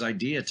George's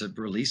idea to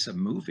release a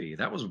movie.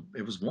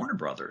 It was Warner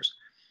Brothers.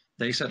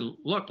 They said,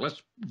 look,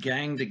 let's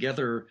gang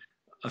together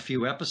a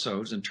few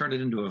episodes and turn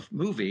it into a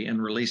movie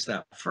and release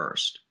that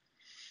first.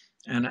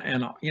 And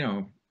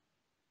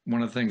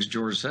one of the things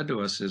George said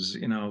to us is,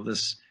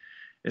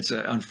 it's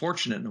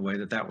unfortunate in a way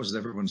that was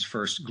everyone's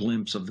first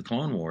glimpse of the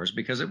Clone Wars,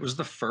 because it was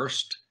the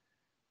first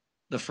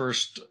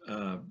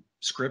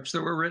scripts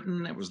that were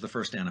written. It was the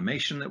first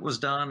animation that was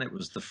done. It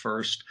was the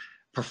first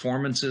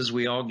performances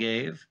we all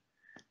gave.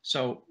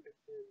 So,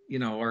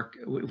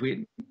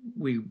 we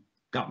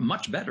got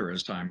much better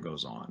as time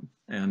goes on.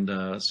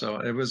 And so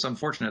it was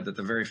unfortunate that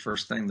the very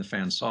first thing the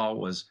fans saw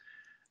was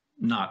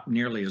not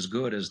nearly as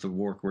good as the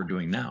work we're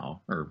doing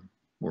now, or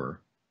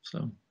were.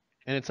 So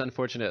And it's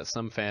unfortunate that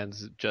some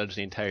fans judge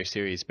the entire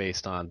series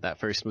based on that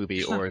first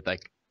movie or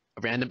like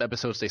random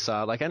episodes they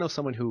saw. Like I know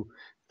someone who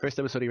first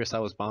episode he ever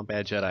saw was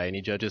Bombad Jedi, and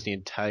he judges the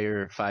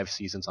entire 5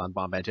 seasons on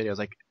Bombad Jedi. I was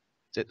like,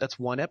 that's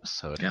one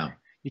episode. Yeah.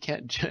 You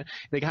can't.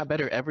 They got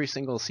better every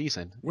single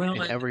season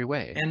Well, in every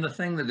way. and the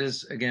thing that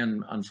is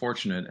again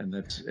unfortunate, and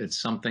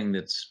it's something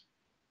that's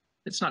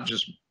it's not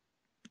just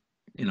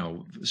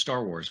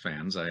Star Wars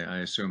fans. I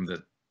assume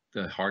that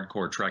the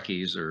hardcore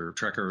Trekkies or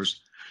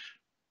Trekkers,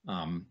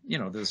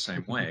 they're the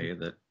same way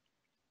that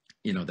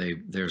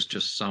there's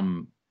just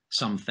some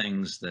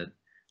things that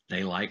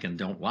they like and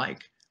don't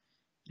like,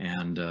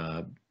 and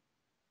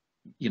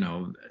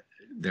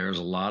there's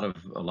a lot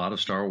of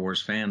Star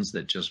Wars fans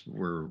that just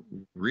were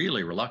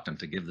really reluctant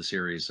to give the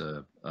series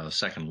a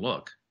second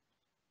look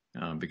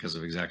because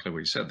of exactly what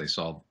you said. They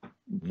saw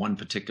one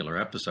particular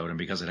episode, and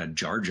because it had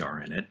Jar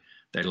Jar in it,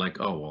 they're like,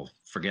 "Oh well,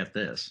 forget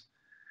this."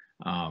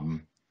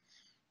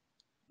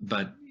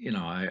 But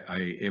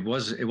it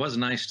was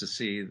nice to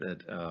see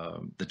that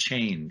the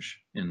change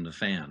in the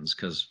fans,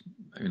 because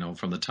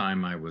from the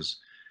time I was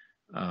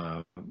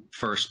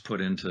first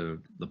put into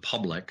the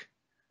public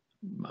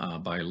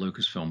by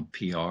Lucasfilm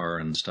PR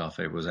and stuff,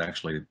 it was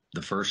actually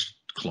the first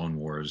Clone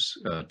Wars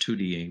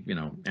 2D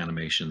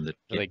animation that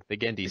Like the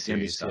Gendy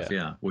series stuff,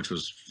 yeah, which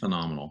was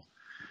phenomenal.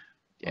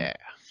 Yeah.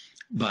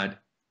 But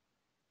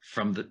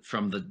from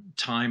the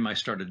time I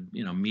started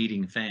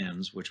meeting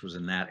fans, which was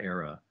in that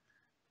era,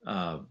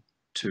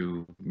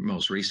 to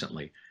most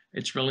recently,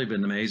 it's really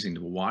been amazing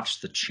to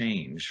watch the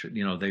change.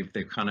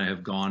 They kind of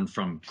have gone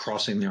from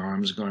crossing their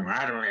arms, going,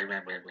 I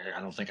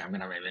don't think I'm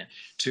gonna,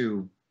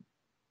 to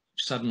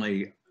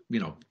suddenly,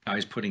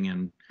 guys putting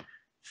in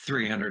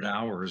 300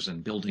 hours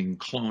and building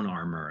clone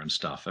armor and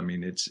stuff. I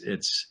mean, it's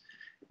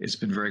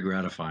been very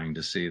gratifying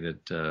to see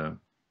that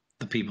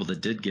the people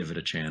that did give it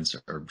a chance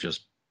are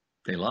just,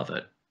 they love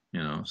it,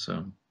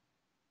 so.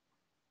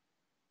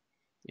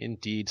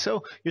 Indeed.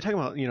 So you're talking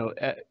about,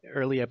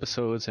 early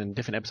episodes and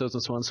different episodes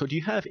and so on. So do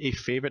you have a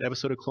favorite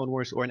episode of Clone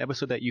Wars, or an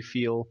episode that you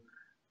feel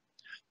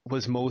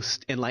was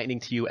most enlightening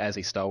to you as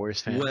a Star Wars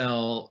fan?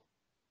 Well,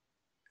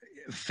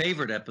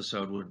 favorite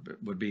episode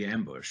would be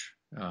Ambush.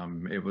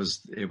 It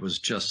was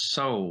just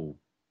so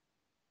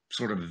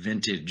sort of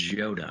vintage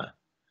Yoda,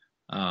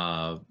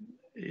 that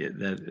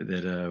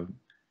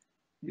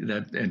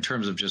in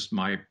terms of just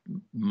my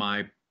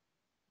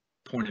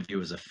point of view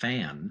as a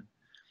fan,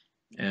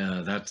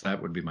 that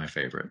would be my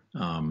favorite.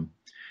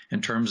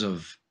 In terms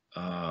of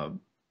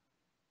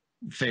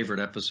favorite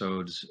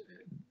episodes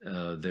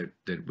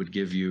that would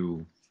give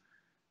you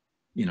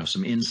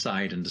some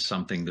insight into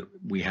something that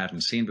we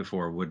hadn't seen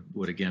before,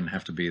 would again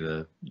have to be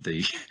the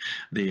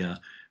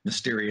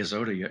mysterious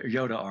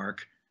Yoda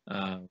arc,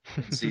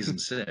 season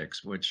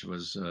 6, which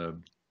was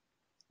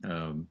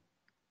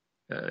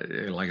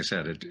like I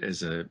said,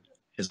 as a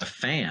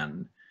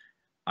fan,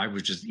 I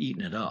was just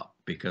eating it up,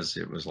 because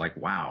it was like,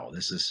 wow,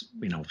 this is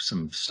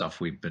some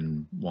stuff we've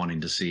been wanting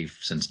to see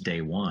since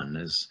day one.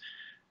 Is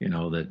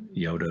that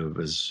Yoda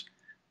was,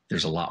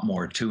 there's a lot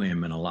more to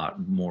him and a lot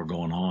more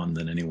going on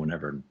than anyone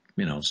ever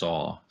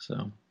saw.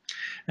 So,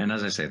 and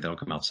as I say, they'll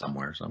come out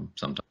somewhere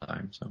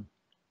sometime. So,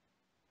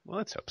 well,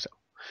 let's hope so.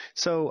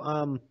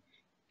 So,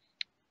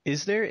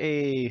 is there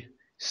a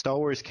Star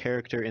Wars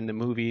character in the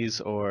movies,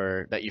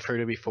 or that you've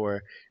heard of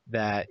before,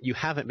 that you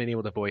haven't been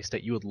able to voice,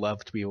 that you would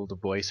love to be able to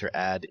voice or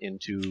add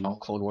into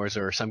Clone Wars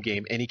or some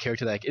game? Any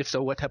character that, if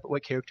so, what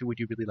character would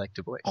you really like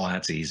to voice? Oh,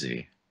 that's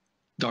easy.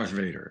 Darth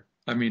Vader.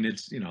 I mean,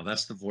 it's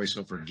that's the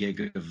voiceover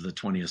gig of the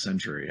 20th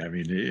century. I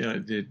mean,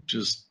 it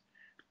just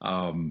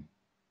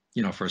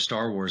for a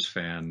Star Wars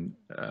fan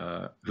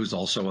who's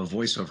also a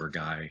voiceover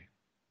guy,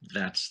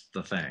 that's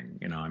the thing.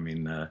 I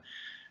mean,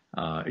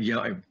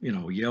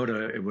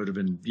 Yoda, it would have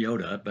been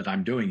Yoda, but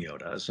I'm doing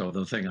Yoda. So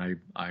the thing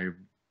I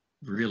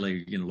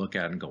really look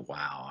at and go,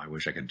 wow, I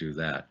wish I could do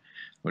that,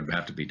 would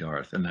have to be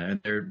Darth. And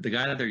the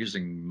guy that they're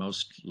using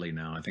mostly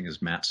now, I think,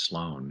 is Matt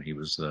Sloan. He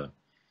was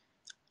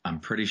I'm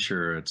pretty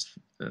sure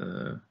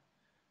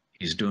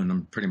he's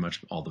doing pretty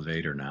much all the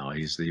Vader now.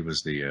 He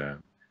was the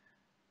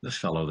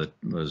fellow that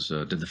was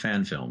did the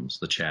fan films,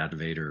 the Chad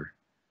Vader.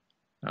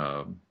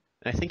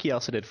 I think he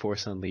also did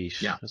Force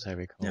Unleashed, yeah, as I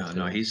recall. Yeah,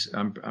 no,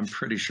 I'm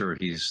pretty sure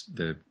he's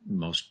the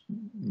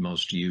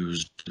most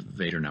used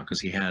Vader now,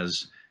 because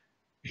there's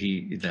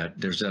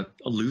that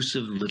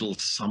elusive little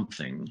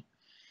something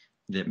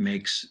that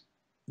makes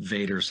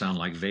Vader sound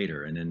like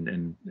Vader,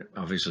 and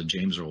obviously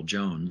James Earl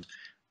Jones.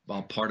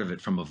 Well, part of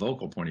it from a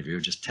vocal point of view,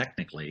 just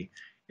technically,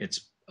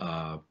 it's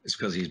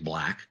because he's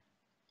black,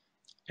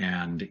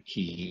 and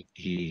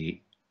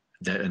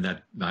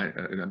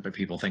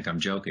people think I'm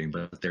joking,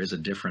 but there's a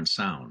different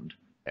sound.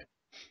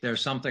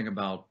 There's something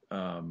about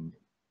a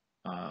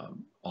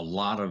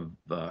lot of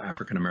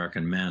African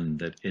American men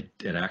that it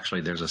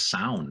actually, there's a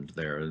sound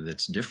there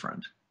that's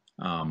different.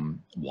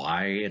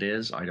 Why it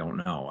is, I don't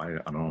know. I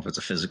don't know if it's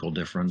a physical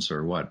difference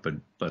or what, but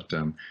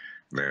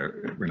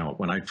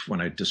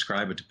when I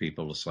describe it to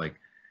people, it's like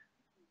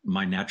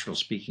my natural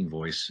speaking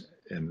voice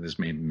and this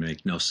may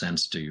make no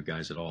sense to you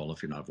guys at all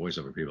if you're not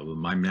voiceover people, but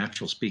my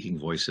natural speaking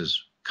voice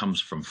comes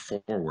from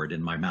forward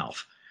in my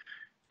mouth.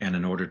 And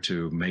in order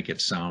to make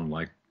it sound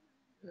like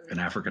an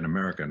African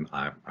American,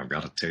 I've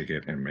got to take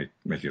it and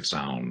make it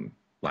sound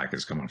like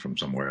it's coming from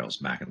somewhere else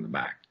back in the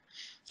back.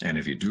 And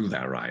if you do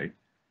that right,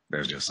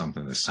 there's just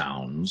something that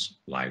sounds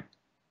like,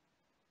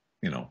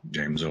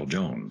 James Earl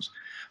Jones.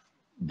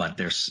 But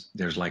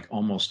there's like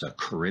almost a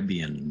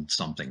Caribbean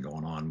something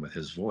going on with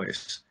his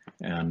voice.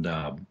 And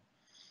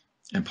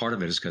part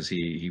of it is because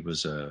he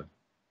was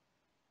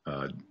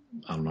I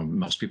don't know,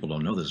 most people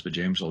don't know this, but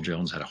James Earl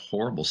Jones had a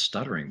horrible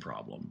stuttering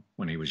problem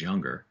when he was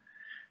younger.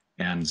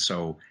 And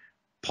so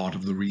part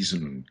of the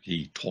reason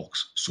he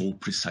talks so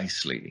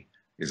precisely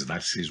is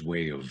that's his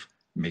way of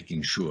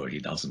making sure he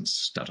doesn't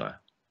stutter.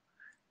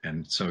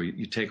 And so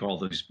you take all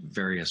those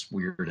various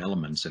weird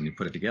elements and you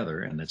put it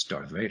together, and it's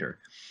Darth Vader.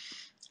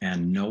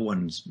 And no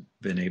one's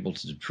been able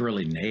to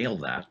truly nail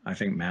that. I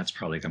think Matt's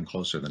probably come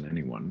closer than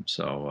anyone.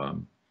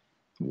 So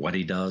what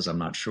he does, I'm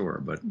not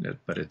sure, but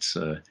it's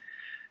a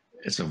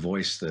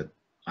voice that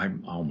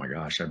oh my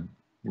gosh,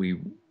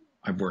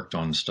 I've worked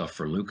on stuff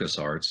for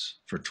LucasArts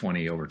for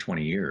over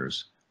 20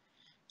 years.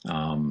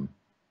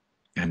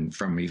 And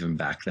from even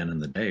back then in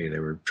the day, they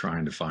were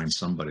trying to find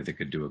somebody that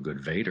could do a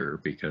good Vader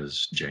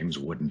because James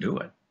wouldn't do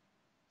it.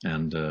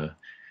 And,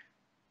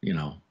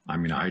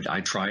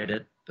 I tried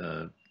it.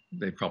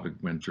 They probably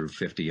went through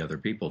 50 other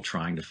people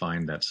trying to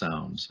find that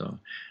sound. So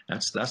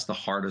that's the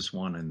hardest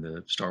one in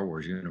the Star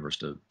Wars universe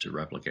to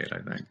replicate, I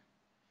think.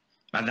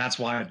 And that's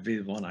why it'd be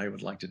the one I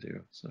would like to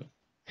do. So.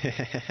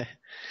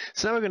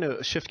 So now we're going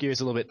to shift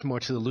gears a little bit more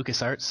to the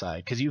LucasArts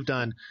side, because you've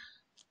done,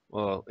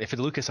 well, if the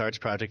LucasArts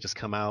project has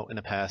come out in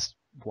the past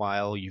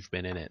while, you've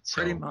been in it.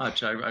 So. Pretty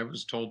much. I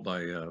was told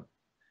by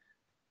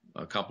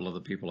a couple of the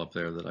people up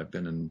there that I've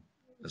been in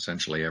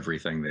essentially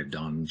everything they've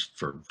done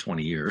for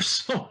 20 years.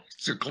 So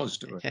it's close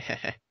to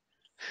it.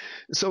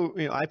 So,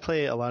 I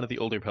play a lot of the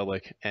Old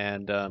Republic,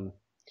 and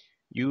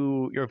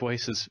your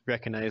voice is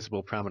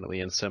recognizable prominently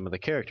in some of the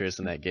characters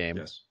in that game.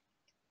 Yes.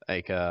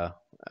 Like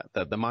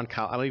the Mon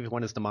Cal, I believe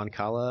one is the Mon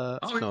Cala,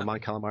 Mon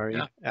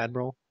Calamari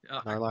Admiral,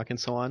 Narlock, and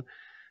so on.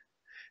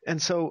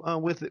 And so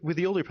with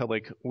the Old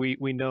Republic,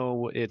 we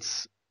know it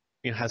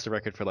has the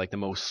record for like the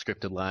most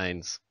scripted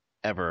lines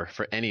ever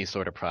for any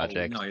sort of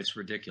project. Oh, no, it's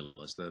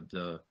ridiculous.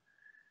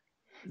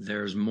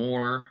 There's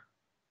more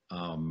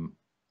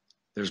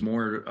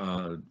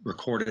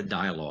recorded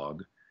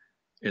dialogue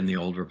in the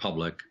Old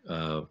Republic,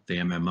 the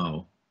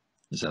MMO.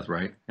 Is that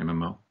right?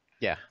 MMO?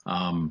 Yeah.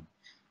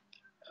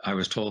 I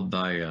was told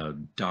by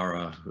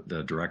Dara,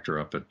 the director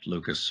up at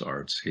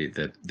LucasArts,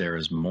 that there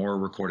is more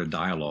recorded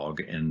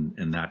dialogue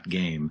in that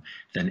game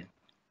than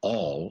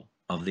all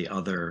of the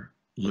other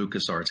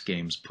LucasArts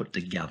games put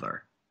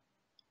together.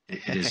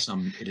 It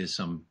is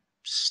some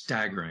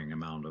staggering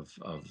amount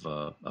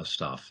of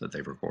stuff that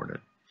they've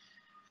recorded.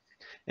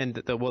 And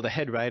the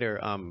head writer,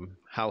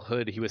 Hal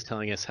Hood, he was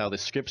telling us how the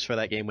scripts for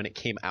that game when it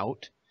came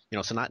out,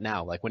 so not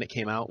now, like when it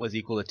came out, was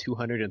equal to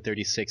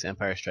 236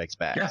 Empire Strikes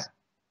Back. Yeah.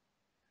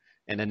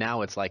 And then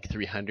now it's like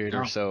 300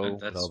 or so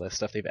with all the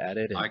stuff they've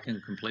added. I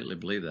can completely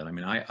believe that. I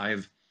mean,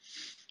 I've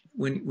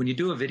when you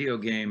do a video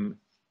game,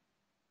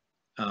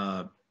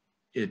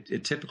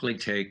 it typically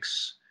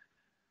takes,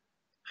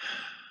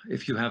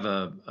 if you have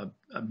a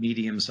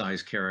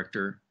medium-sized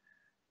character,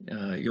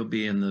 you'll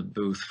be in the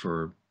booth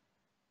for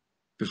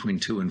between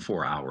 2 and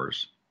 4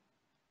 hours.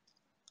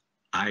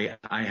 I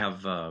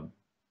have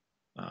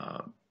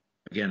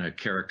again a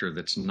character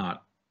that's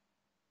not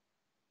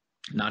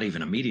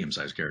even a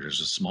medium-sized character,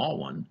 it's a small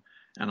one,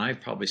 and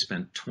I've probably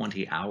spent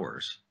 20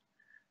 hours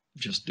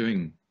just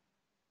doing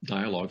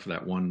dialogue for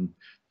that one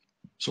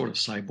sort of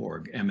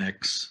cyborg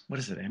MX. What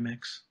is it,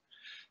 MX?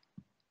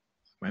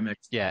 MX?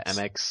 Yeah,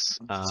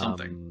 MX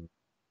something.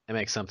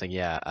 MX something,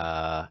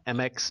 yeah.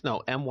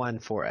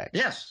 M14X.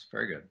 Yes,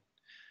 very good.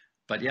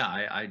 But yeah,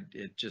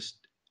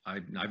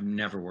 I've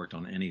never worked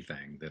on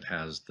anything that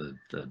has the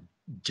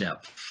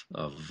depth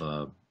of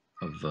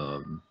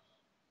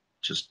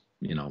just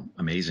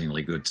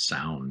amazingly good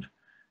sound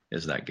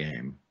as that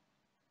game.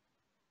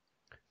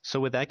 So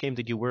with that game,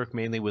 did you work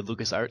mainly with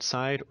LucasArts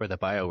side or the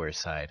BioWare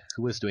side?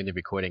 Who was doing the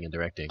recording and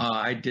directing?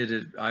 I did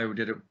it.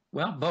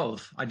 Well,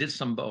 both. I did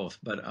some both,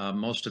 but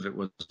most of it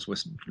was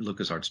with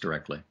LucasArts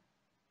directly.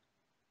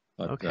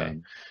 But,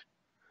 okay.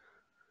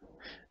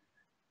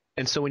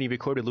 And so when you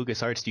recorded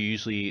LucasArts, do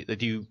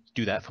you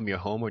do that from your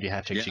home, or do you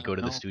have to actually go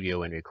to the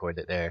studio and record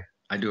it there?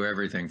 I do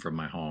everything from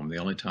my home. The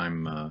only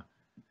time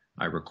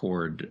I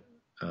record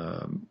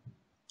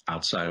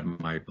outside of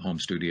my home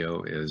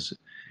studio is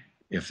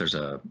if there's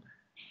a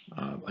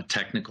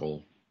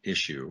technical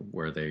issue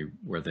where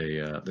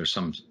there's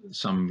some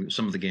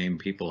of the game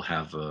people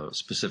have a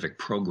specific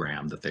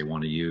program that they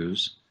want to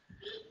use,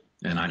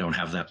 and I don't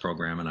have that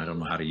program and I don't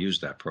know how to use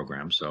that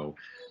program. So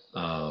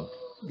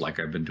like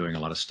I've been doing a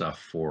lot of stuff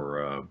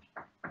for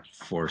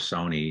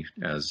Sony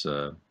as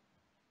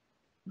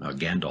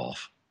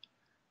Gandalf,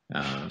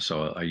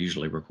 So I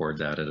usually record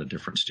that at a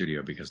different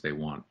studio because they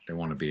want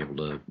to be able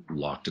to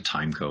lock the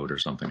time code or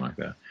something like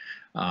that.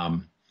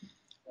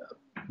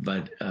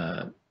 But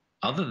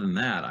other than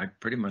that, I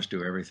pretty much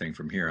do everything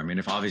from here. I mean,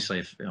 if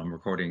I'm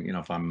recording,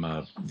 if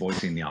I'm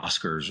voicing the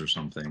Oscars or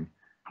something,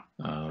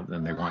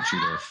 then they want you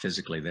there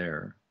physically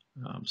there.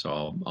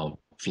 So I'll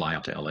fly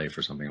out to LA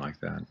for something like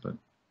that. But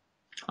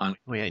oh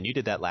yeah, and you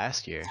did that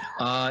last year.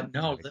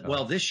 No,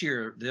 well, this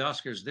year the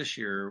Oscars this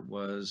year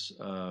was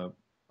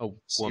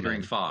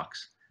Sebring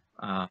Fox.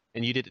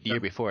 And you did it the year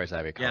before, as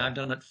I recall. Yeah, I've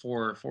done it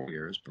for 4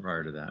 years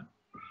prior to that.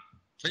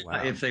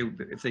 Wow.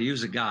 If they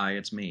use a guy,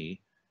 it's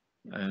me.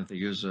 If they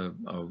use a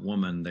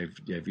woman,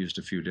 they've used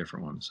a few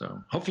different ones.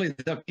 So hopefully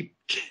they'll keep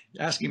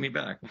asking me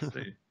back. We'll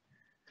see.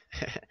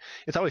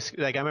 It's always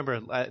like I remember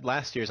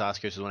last year's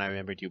Oscars is when I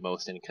remembered you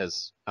most, and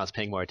because I was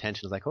paying more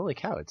attention, I was like, "Holy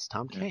cow, it's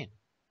Tom Kane!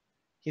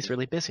 He's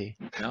really busy."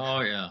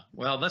 Oh yeah,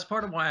 well that's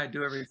part of why I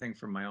do everything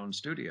from my own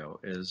studio.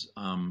 Is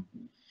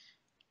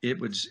it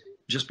would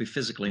just be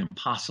physically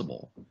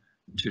impossible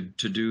to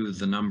do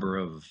the number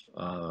of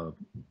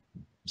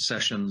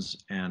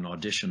sessions and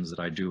auditions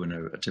that I do in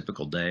a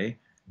typical day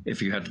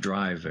if you had to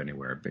drive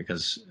anywhere,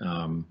 because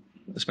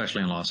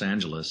especially in Los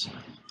Angeles,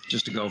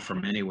 just to go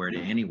from anywhere to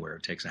anywhere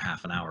takes a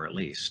half an hour at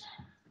least.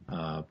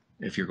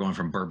 If you're going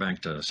from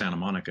Burbank to Santa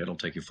Monica, it'll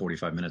take you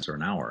 45 minutes or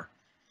an hour.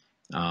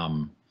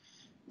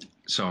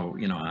 So,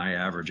 I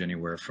average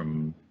anywhere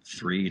from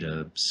 3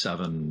 to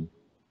 7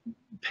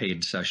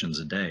 paid sessions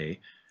a day,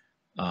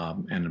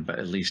 and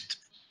at least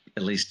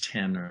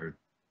 10 or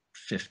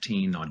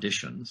 15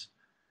 auditions.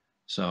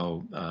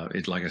 So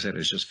like I said,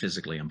 it's just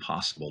physically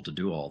impossible to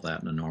do all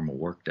that in a normal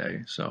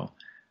workday. So,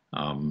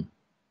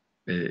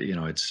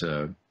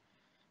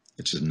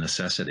 it's a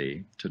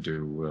necessity to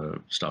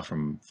do stuff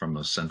from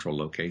a central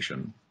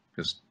location,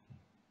 because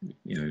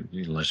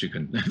unless you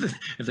can,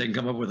 if they can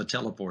come up with a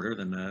teleporter,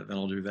 then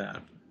I'll do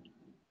that.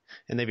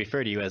 And they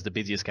refer to you as the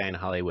busiest guy in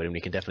Hollywood, and we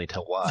can definitely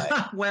tell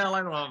why. Well,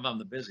 I don't know if I'm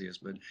the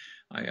busiest, but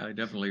I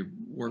definitely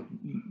work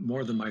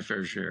more than my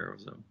fair share.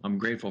 So I'm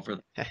grateful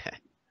for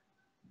that.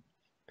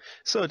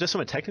 So just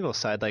from a technical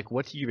side, like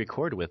what do you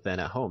record with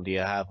then at home? Do you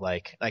have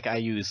like I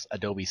use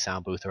Adobe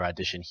Sound Booth or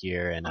Audition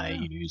here, and I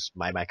use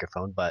my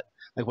microphone, but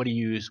like what do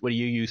you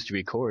use to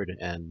record?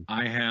 And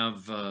I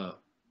have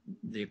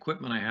the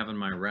equipment I have in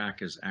my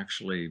rack is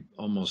actually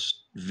almost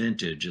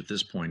vintage at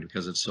this point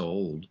because it's so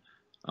old.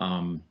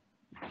 The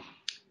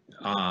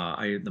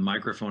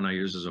microphone I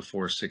use is a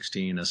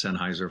 416, a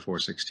Sennheiser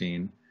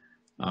 416.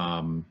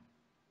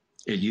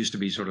 It used to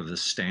be sort of the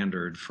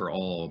standard for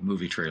all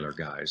movie trailer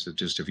guys. It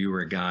just, if you were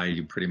a guy,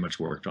 you pretty much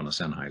worked on a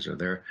Sennheiser.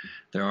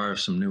 There are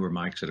some newer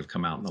mics that have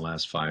come out in the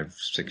last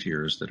 5-6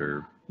 years that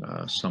are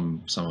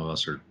some of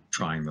us are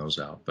trying those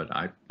out, but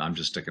I'm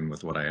just sticking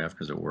with what I have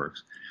because it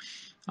works.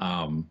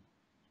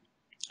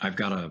 I've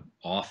got an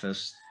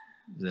office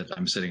that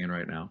I'm sitting in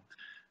right now,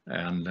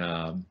 and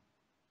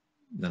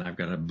then I've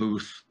got a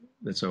booth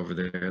that's over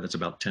there that's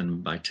about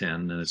 10 by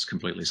 10, and it's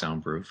completely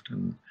soundproofed.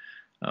 And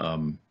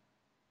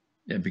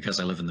because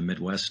I live in the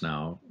Midwest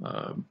now,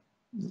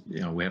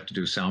 we have to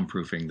do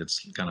soundproofing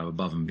that's kind of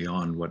above and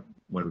beyond what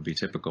would be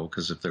typical,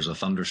 because if there's a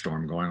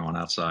thunderstorm going on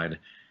outside,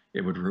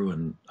 it would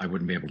ruin, I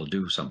wouldn't be able to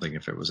do something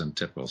if it was in a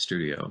typical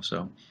studio.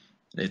 So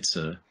it's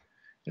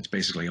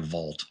basically a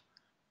vault.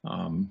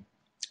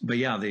 But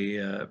yeah,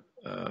 I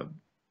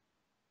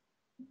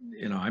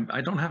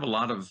don't have a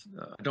lot of,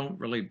 I don't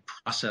really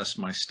process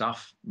my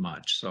stuff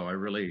much. So I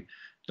really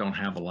don't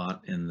have a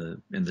lot in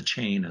the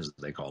chain, as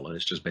they call it.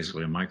 It's just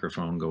basically a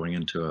microphone going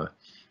into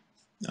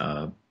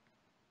a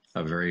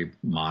very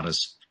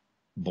modest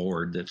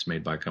board that's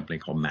made by a company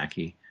called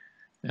Mackie.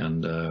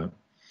 And the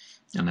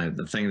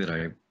thing that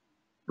I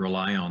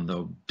rely on,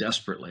 though,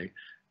 desperately,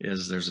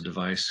 is there's a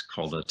device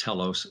called a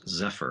Telos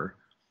Zephyr,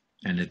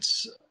 and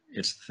it's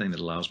the thing that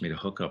allows me to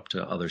hook up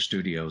to other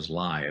studios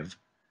live,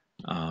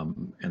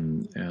 and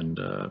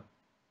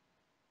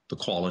the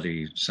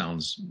quality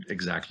sounds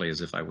exactly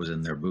as if I was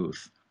in their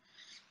booth.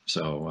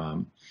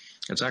 So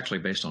it's actually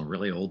based on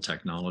really old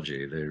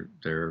technology.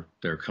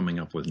 They're coming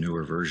up with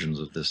newer versions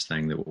of this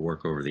thing that will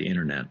work over the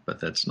internet, but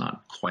that's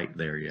not quite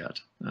there yet.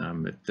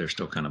 They're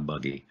still kind of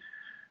buggy.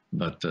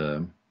 But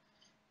the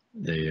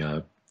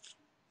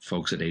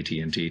folks at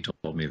AT&T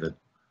told me that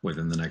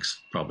within the next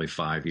probably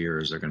 5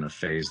 years, they're going to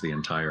phase the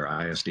entire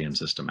ISDN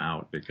system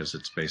out, because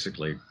it's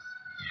basically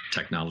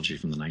technology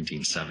from the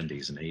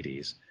 1970s and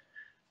 80s.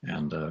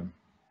 And,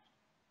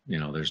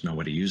 there's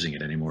nobody using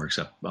it anymore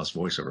except us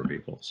voiceover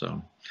people.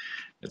 So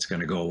it's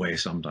going to go away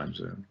sometime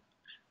soon.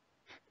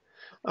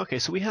 Okay,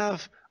 so we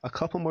have a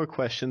couple more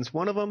questions.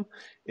 One of them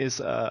is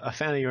a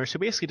fan of yours who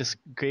basically just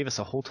gave us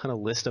a whole ton of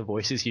list of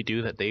voices you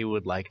do that they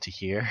would like to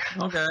hear.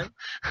 Okay.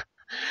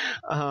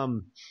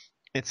 And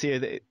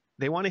see,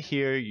 they want to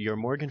hear your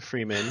Morgan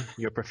Freeman,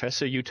 your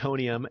Professor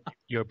Utonium,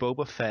 your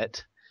Boba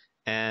Fett,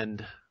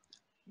 and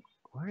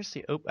where's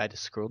the? Oh, I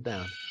just scrolled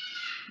down.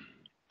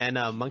 And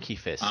Monkey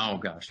Fist. Oh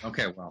gosh.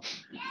 Okay. Well,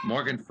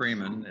 Morgan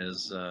Freeman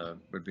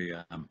would be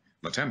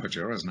the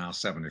temperature is now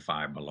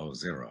 75 below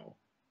zero.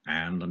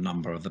 and a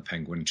number of the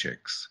penguin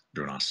chicks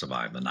do not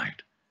survive the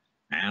night.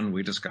 And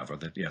we discover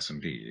that, yes,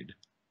 indeed,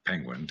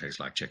 penguin tastes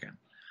like chicken.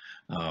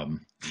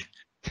 Um,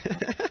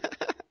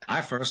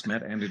 I first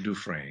met Andy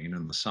Dufresne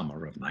in the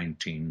summer of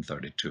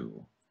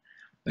 1932.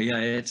 But yeah,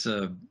 it's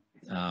a.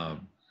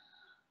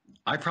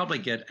 I probably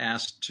get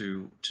asked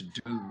to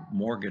do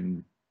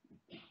Morgan.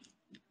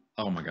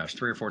 Oh my gosh,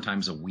 3 or 4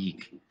 times a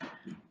week,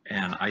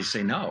 and I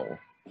say no.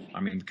 I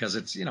mean, because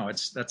it's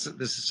this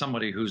is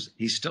somebody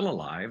he's still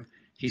alive,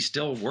 he's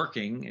still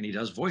working, and he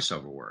does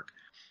voiceover work.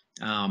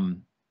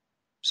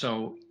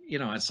 So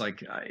it's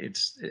like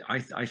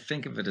I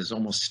think of it as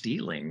almost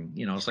stealing.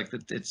 It's like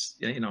that.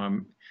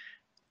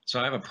 So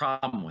I have a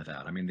problem with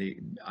that. I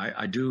mean,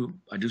 I do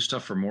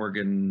stuff for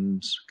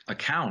Morgan's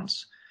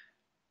accounts,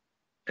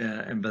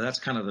 but that's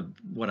kind of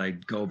what I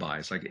go by.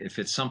 It's like if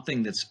it's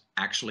something that's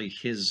actually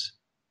his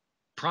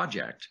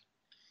project,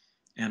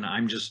 and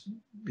I'm just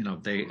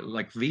they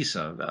like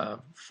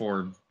Visa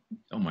for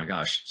oh my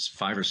gosh,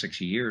 5 or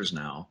 6 years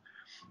now.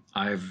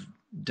 I've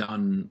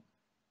done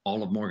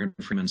all of Morgan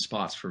Freeman's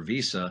spots for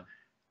Visa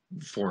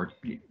for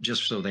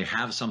just so they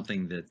have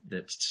something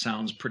that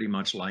sounds pretty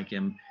much like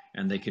him,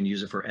 and they can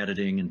use it for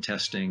editing and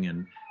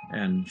testing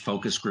and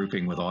focus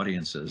grouping with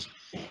audiences.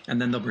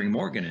 And then they'll bring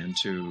Morgan in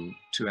to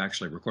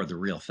actually record the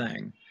real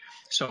thing.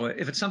 So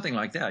if it's something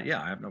like that,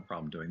 yeah, I have no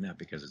problem doing that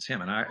because it's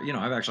him. And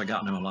I've actually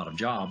gotten him a lot of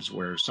jobs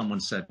where someone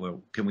said,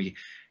 well, can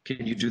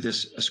you do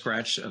a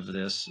scratch of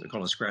this,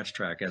 called a scratch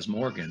track as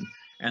Morgan?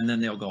 And then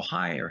they'll go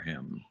hire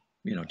him,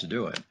 to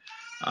do it.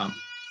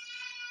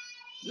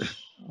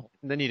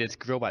 Then you did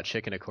Robot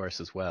Chicken, of course,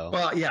 as well.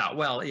 Well,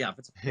 yeah.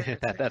 If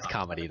it's that's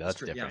comedy, though. That's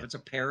different. Yeah, if it's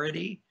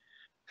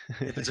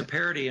a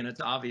parody, and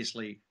it's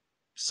obviously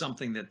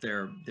something that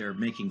they're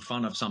making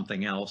fun of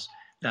something else,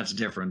 that's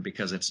different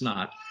because it's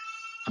not.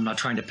 I'm not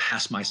trying to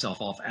pass myself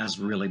off as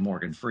really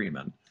Morgan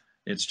Freeman.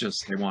 It's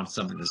just they want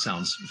something that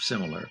sounds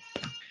similar.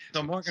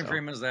 So Morgan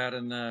Freeman's that,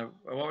 and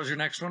what was your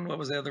next one? What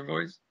was the other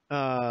voice?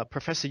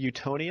 Professor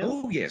Utonium.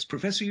 Oh yes,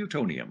 Professor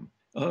Utonium.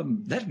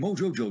 That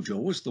Mojo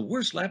Jojo was the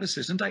worst lab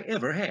assistant I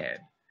ever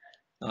had.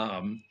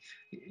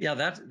 Yeah,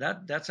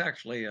 that's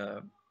actually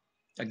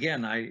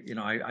again,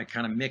 I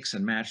kind of mix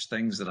and match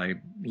things that I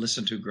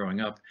listened to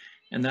growing up,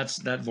 and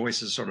that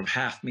voice is sort of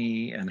half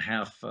me and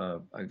half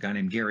a guy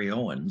named Gary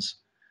Owens,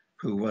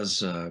 who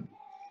was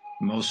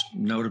most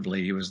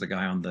notably he was the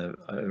guy on there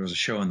was a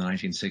show in the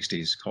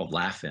 1960s called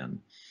Laugh-In,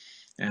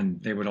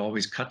 and they would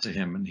always cut to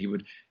him, and he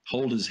would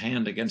hold his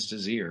hand against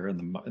his ear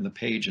in the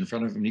page in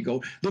front of him, and he'd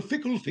go, "The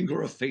Fickle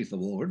Finger of Faith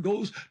Award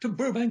goes to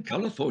Burbank,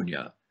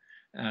 California,"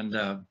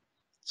 and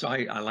so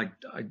I like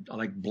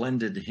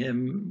blended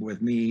him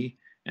with me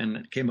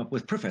and came up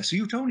with Professor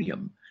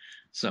Utonium.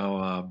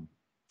 So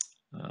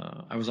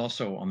I was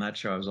also on that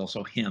show. I was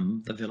also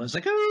him, the villain. It's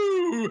like,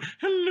 oh,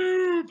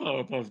 hello,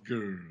 Powerpuff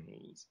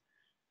Girls.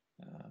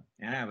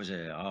 And I was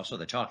also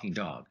the talking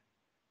dog,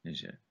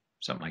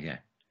 something like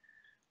that.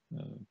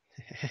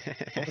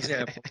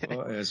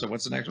 So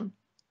what's the next one?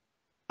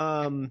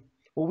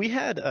 Well, we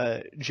had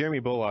Jeremy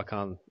Bullock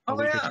on a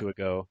week or two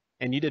ago,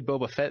 and you did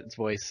Boba Fett's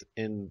voice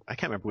in, I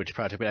can't remember which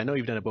project, but I know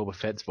you've done a Boba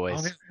Fett's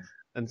voice. Oh, yeah.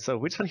 And so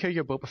we just want to hear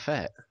your Boba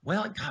Fett.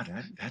 Well,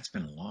 God, that's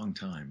been a long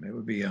time. It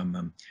would be, I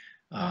don't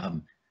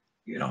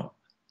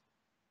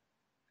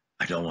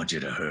want you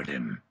to hurt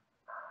him.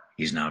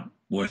 He's not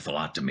worth a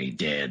lot to me,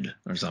 dead,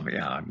 or something.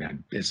 Yeah, I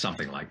mean, it's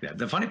something like that.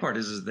 The funny part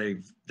is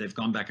they've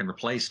gone back and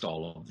replaced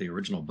all of the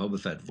original Boba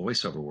Fett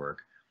voiceover work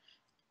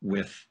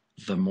with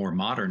the more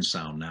modern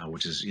sound now,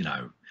 which is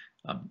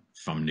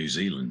from New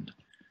Zealand.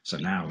 So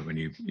now when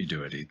you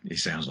do it, he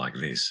sounds like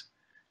this.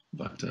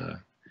 But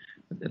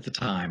at the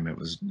time, it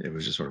was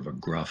just sort of a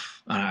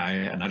gruff.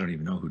 And I don't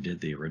even know who did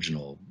the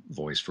original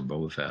voice for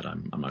Boba Fett.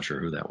 I'm not sure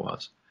who that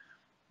was,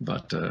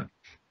 but.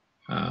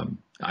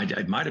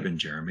 It might have been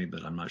Jeremy,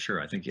 but I'm not sure.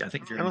 I think Jeremy,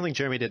 I don't think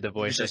Jeremy did the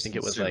voice. I think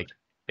it was like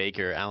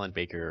Alan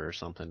Baker or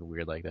something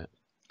weird like that.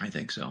 I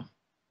think so.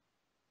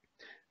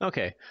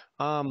 Okay.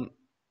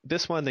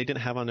 This one they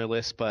didn't have on their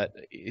list, but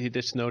he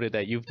just noted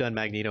that you've done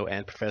Magneto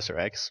and Professor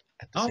X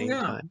at the same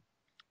time.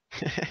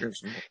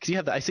 Because you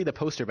have I see the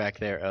poster back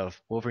there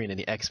of Wolverine and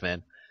the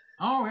X-Men.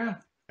 Oh yeah.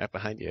 Right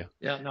behind you.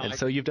 Yeah, no. And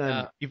so you've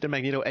done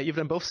Magneto. You've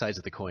done both sides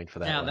of the coin for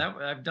that. Yeah,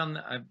 one. I've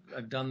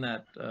done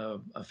that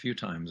a few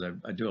times.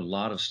 I do a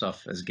lot of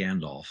stuff as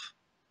Gandalf.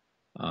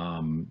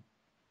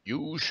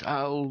 You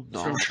shall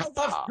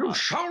not. You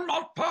shall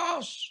not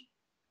pass.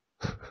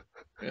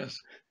 Yes.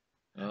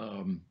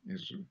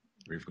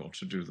 We've got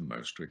to do the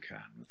most we can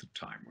with the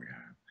time we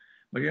have.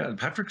 But yeah,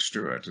 Patrick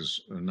Stewart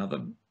is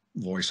another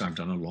voice I've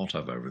done a lot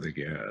of over the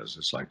years.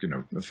 It's like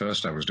the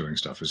first I was doing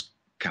stuff as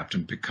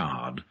Captain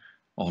Picard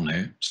on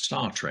a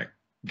Star Trek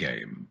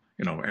game,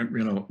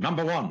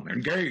 number one,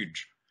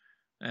 engage,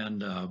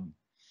 and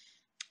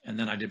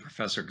then I did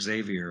Professor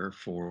Xavier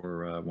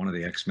for one of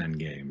the X-Men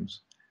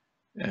games,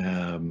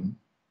 and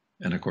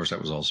of course that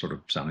was all sort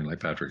of sounding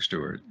like Patrick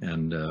Stewart,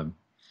 and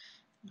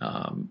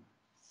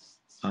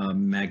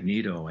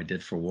Magneto I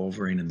did for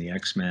Wolverine and the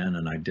X-Men,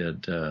 and I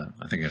did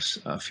I think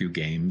a few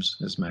games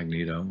as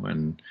Magneto,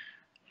 and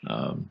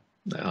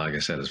Like I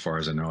said, as far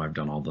as I know, I've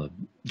done all the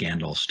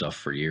Gandalf stuff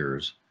for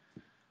years.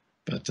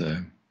 But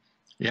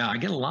yeah, I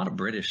get a lot of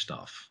British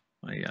stuff.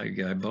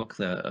 I book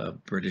the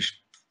British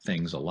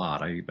things a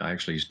lot. I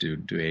actually used to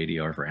do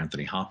ADR for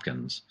Anthony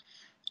Hopkins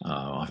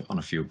on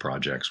a few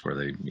projects where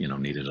they,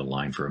 needed a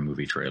line for a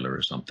movie trailer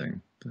or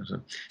something. It's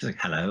like,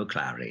 "Hello,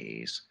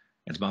 Clarice.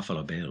 It's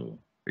Buffalo Bill.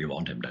 You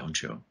want him,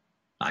 don't you?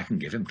 I can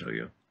give him to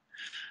you."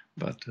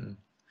 But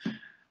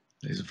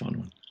he's a fun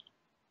one.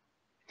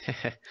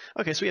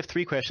 Okay, so we have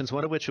three questions,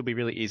 one of which will be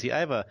really easy.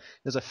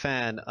 There's a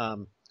fan,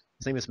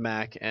 his name is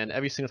Mac, and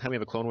every single time we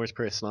have a Clone Wars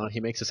person on, he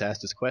makes us ask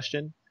this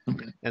question.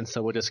 Okay. And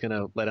so we're just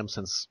gonna let him,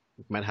 since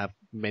we won't have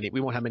many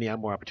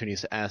more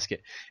opportunities to ask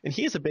it. And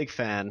he is a big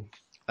fan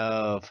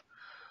of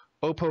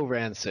Oppo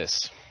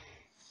Rancis,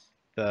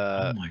 Oh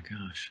the my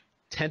gosh.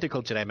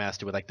 tentacle Jedi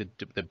Master with like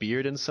the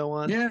beard and so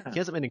on. Yeah. He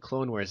hasn't been in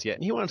Clone Wars yet,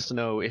 and he wants to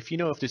know if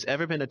there's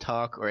ever been a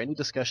talk or any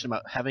discussion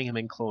about having him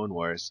in Clone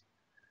Wars,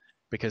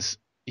 because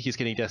he's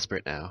getting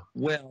desperate now.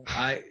 Well,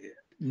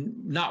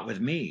 not with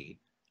me.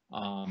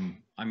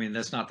 I mean,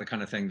 that's not the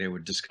kind of thing they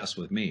would discuss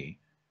with me.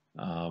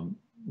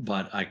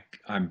 But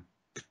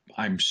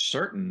I'm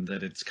certain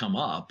that it's come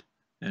up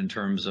in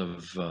terms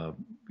of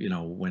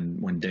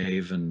when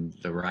Dave and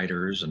the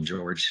writers and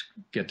George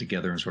get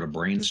together and sort of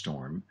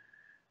brainstorm.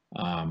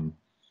 I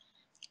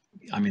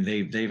mean,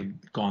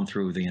 they've gone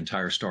through the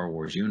entire Star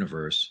Wars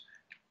universe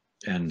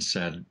and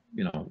said,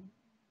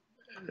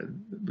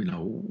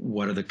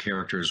 what are the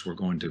characters we're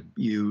going to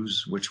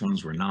use, which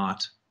ones we're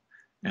not,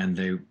 and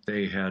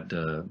they had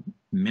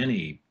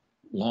many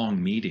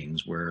long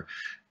meetings where,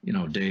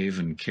 Dave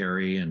and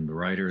Carrie and the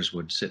writers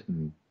would sit,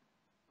 and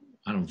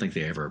I don't think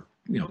they ever,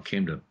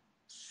 came to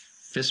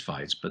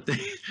fistfights, but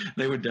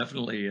they would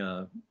definitely,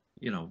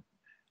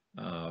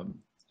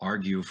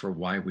 argue for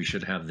why we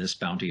should have this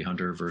bounty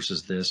hunter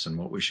versus this, and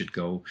what we should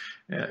go,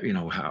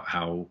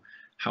 how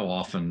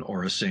often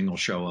Aura Singh will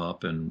show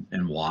up and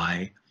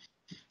why.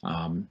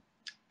 And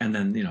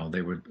then,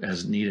 they would,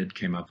 as needed,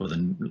 came up with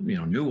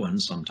new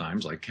ones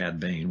sometimes, like Cad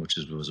Bane, which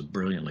was a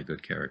brilliantly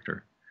good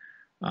character.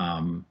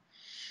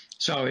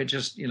 So it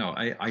just,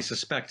 I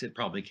suspect it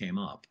probably came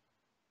up,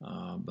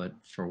 but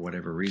for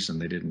whatever reason,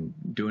 they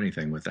didn't do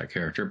anything with that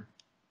character.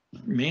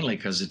 Mainly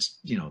because it's,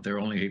 there are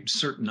only a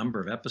certain number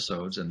of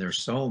episodes, and there's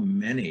so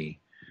many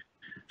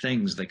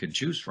things they could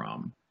choose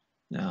from,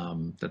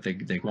 that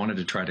they wanted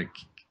to try to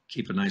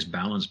keep a nice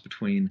balance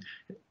between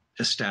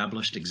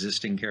established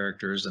existing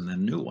characters and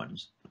then new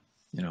ones,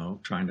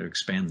 trying to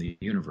expand the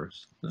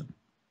universe. So.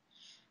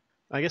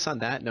 I guess on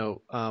that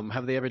note,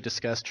 have they ever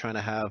discussed trying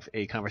to have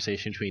a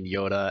conversation between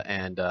Yoda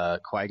and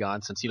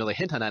Qui-Gon, since they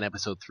hint on that in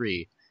episode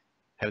 3?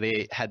 Have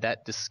they had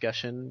that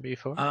discussion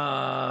before?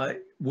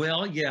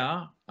 Well,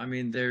 yeah. I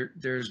mean,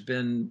 there's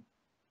been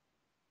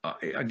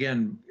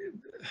again,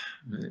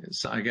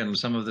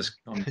 some of this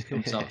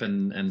comes up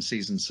in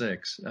season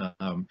 6,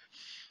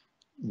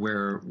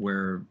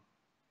 where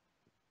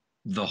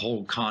the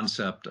whole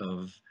concept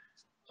of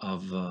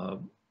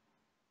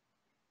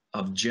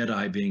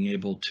Jedi being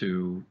able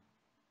to,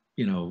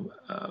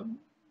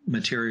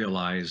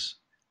 materialize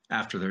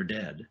after they're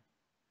dead,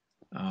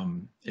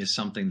 is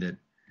something that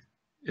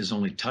is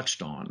only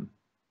touched on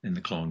in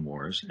the Clone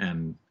Wars,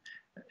 and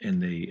in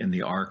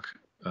the arc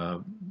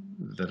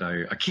that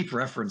I keep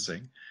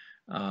referencing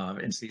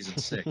in season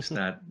 6.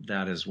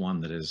 that is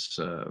one that is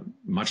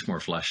much more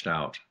fleshed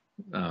out.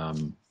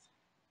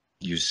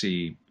 You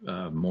see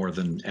more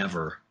than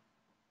ever,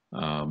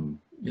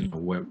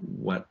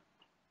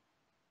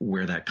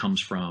 where that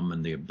comes from,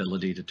 and the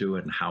ability to do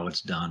it, and how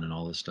it's done, and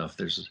all this stuff.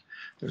 There's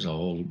a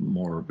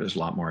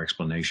lot more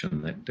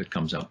explanation that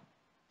comes out,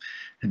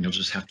 and you'll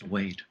just have to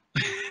wait.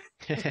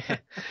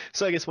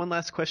 So I guess one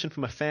last question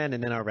from a fan,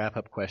 and then our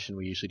wrap-up question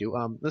we usually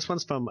do. This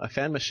one's from a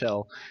fan,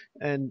 Michelle,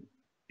 and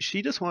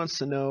she just wants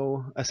to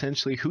know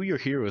essentially who your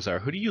heroes are.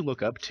 Who do you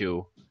look up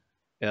to,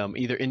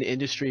 either in the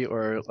industry,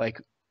 or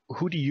like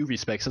who do you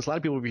respect? Since a lot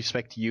of people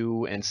respect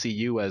you and see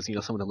you as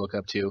someone to look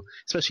up to,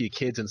 especially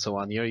kids and so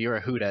on. You're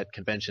a hoot at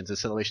conventions,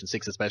 Acceleration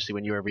 6, especially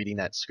when you were reading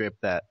that script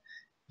that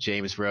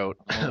James wrote.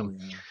 Oh,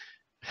 yeah.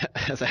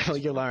 As I know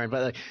you're Lauren,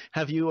 but like,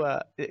 have you?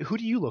 Who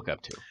do you look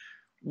up to?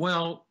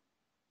 Well,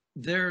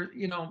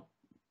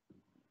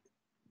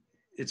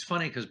 it's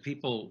funny because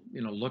people,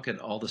 look at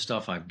all the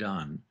stuff I've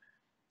done,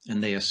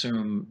 and they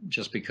assume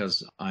just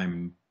because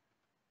I'm,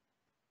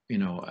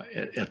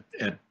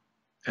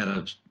 at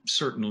a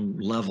certain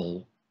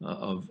level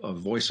of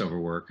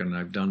voiceover work, and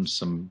I've done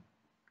some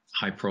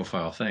high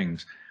profile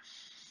things,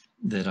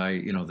 that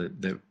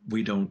that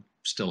we don't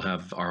still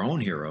have our own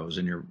heroes,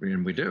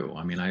 and we do.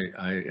 I mean,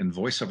 I in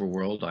voiceover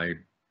world,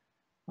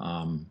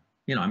 I'm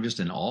just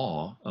in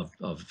awe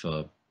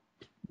of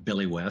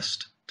Billy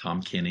West,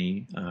 Tom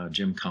Kinney,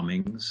 Jim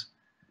Cummings,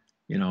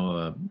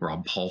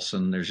 Rob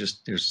Paulson.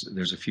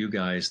 There's a few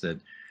guys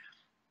that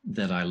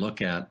I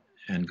look at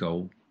and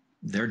go,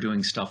 they're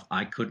doing stuff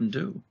I couldn't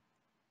do.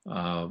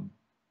 I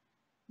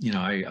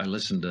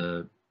listened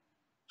to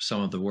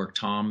some of the work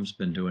Tom's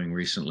been doing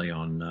recently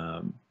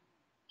on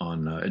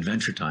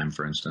Adventure Time,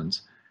 for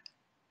instance,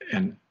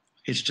 and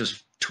it's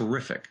just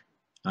terrific.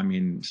 I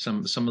mean,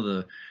 some of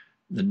the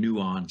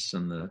nuance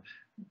and the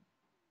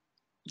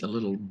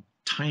little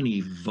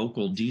tiny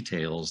vocal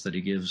details that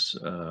he gives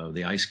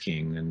the Ice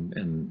King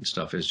and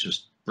stuff is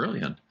just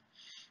brilliant.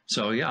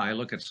 So yeah, I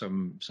look at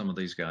some of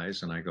these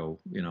guys and I go,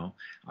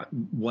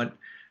 what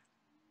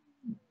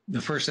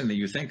the first thing that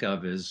you think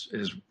of is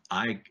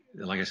I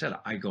like I said,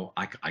 I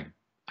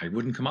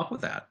wouldn't come up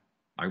with that.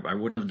 I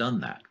wouldn't have done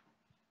that,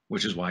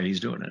 which is why he's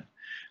doing it.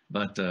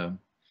 But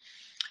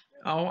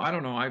I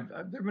don't know.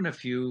 There've been a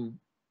few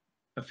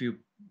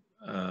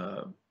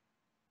uh,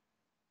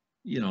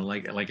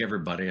 like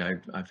everybody,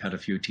 I've had a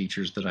few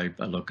teachers that I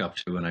look up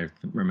to, and I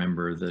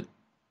remember that,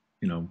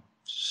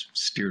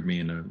 steered me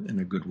in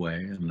a good way.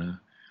 And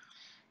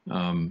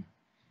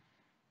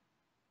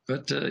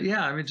but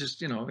yeah, I mean,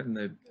 just in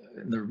the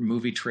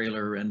movie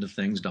trailer end of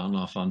things, Don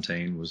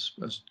LaFontaine was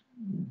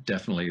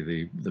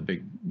definitely the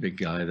big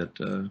guy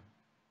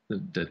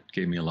that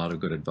gave me a lot of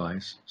good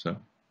advice. So.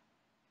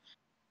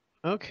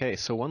 Okay,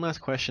 so one last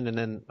question and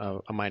then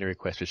a minor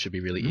request, which should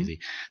be really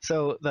easy.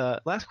 So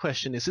the last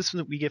question is this: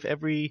 we give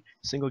every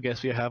single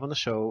guest we have on the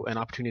show an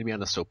opportunity to be on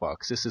the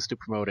soapbox. This is to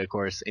promote, of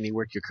course, any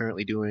work you're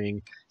currently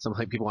doing. Some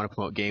people want to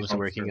promote games they're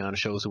working on,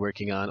 shows they're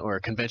working on, or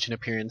convention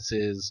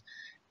appearances,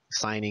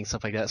 signing,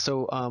 stuff like that.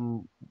 So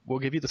we'll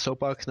give you the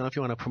soapbox now. If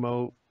you want to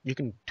promote, you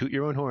can toot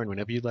your own horn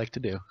whenever you'd like to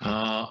do.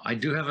 I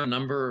do have a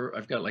number.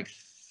 I've got like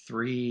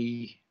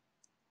three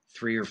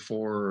or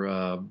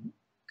four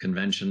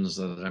conventions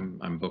that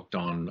I'm booked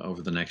on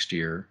over the next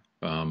year.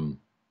 One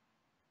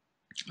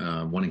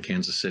in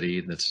Kansas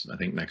City that's I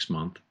think next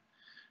month.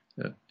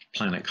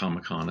 Planet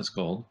Comic Con it's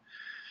called,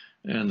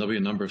 and there'll be a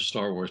number of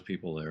Star Wars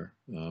people there.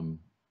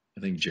 I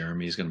think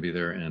Jeremy's going to be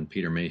there, and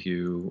Peter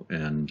Mayhew,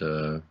 and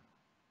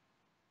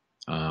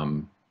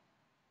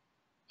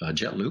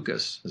Jet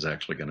Lucas is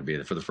actually going to be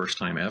there for the first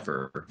time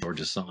ever.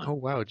 George's son. Oh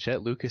wow,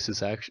 Jet Lucas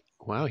is actually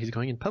he's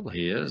going in public.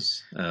 He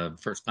is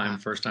first time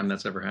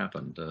that's ever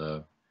happened.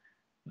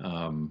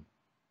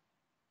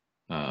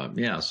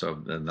 Yeah, so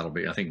then that'll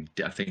be. I think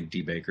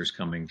D Baker's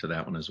coming to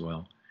that one as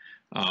well.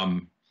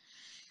 Probably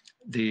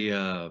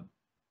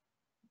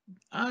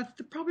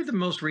the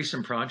most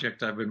recent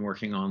project I've been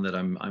working on that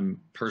I'm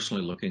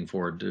personally looking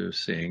forward to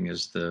seeing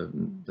is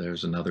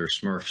there's another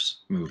Smurfs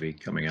movie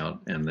coming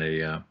out, and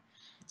they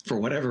for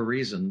whatever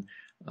reason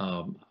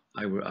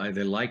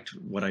they liked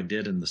what I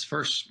did in this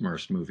first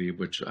Smurfs movie,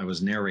 which I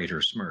was narrator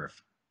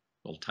Smurf,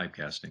 old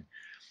typecasting,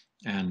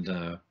 and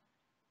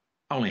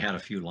I only had a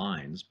few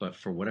lines, but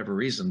for whatever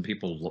reason,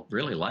 people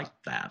really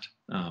liked that.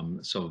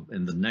 So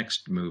in the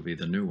next movie,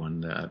 the new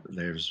one,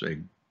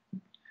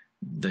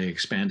 they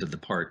expanded the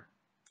part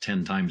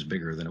 10 times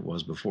bigger than it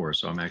was before.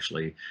 So I'm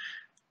actually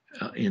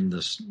in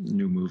this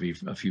new movie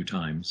a few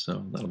times.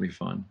 So that'll be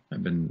fun.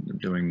 I've been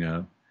doing,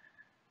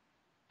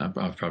 I've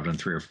probably done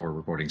 3 or 4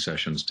 recording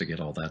sessions to get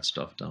all that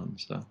stuff done.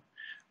 So,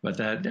 but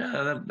that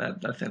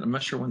I'm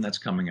not sure when that's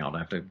coming out. I'll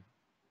have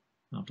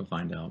to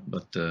find out.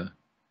 But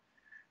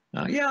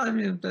yeah, I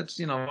mean, that's,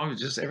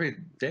 just every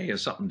day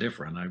is something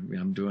different.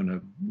 I'm doing a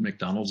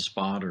McDonald's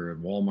spot or a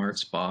Walmart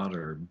spot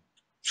or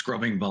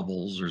scrubbing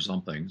bubbles or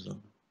something. So.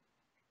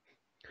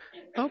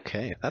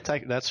 Okay,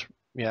 that's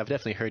yeah, I've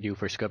definitely heard you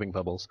for scrubbing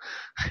bubbles,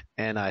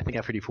 and I think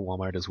I've heard you for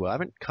Walmart as well. I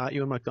haven't caught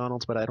you in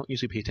McDonald's, but I don't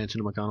usually pay attention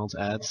to McDonald's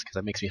ads because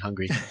that makes me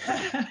hungry.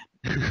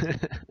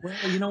 Well,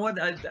 you know what?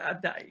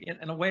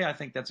 In a way, I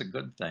think that's a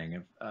good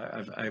thing.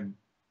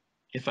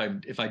 If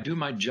I do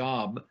my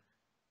job,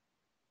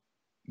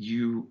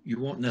 you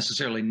won't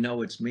necessarily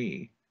know it's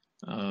me.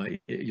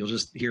 You'll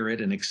just hear it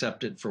and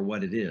accept it for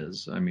what it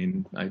is. I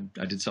mean, I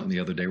did something the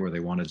other day where they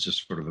wanted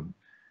just sort of a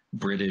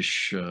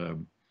British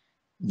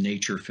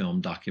nature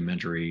film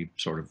documentary,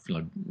 sort of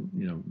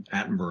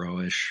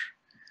Attenborough-ish,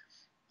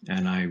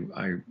 and I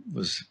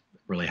was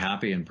really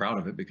happy and proud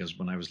of it because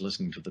when I was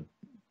listening to the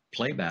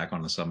playback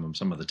on some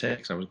of the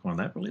takes, I was going,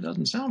 that really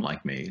doesn't sound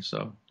like me.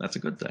 So that's a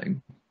good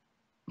thing.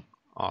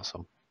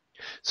 Awesome.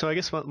 So I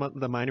guess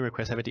the minor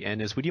request I have at the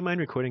end is, would you mind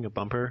recording a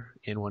bumper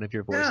in one of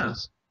your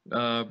voices?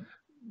 Yeah.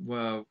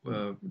 Well,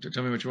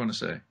 tell me what you want to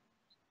say.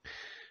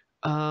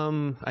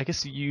 I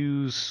guess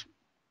use.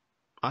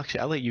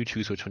 Actually, I'll let you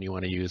choose which one you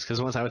want to use, because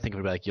the ones I would think of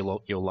would be like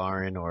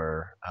Yolaren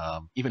or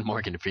even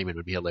Morgan Freeman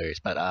would be hilarious.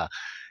 But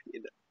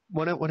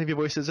one of your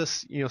voices,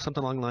 just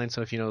something along the lines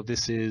of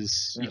this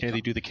is you can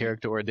either do the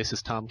character or this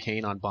is Tom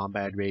Kane on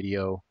Bombad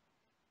Radio.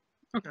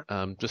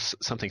 Okay.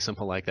 Just something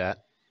simple like that.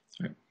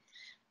 Right.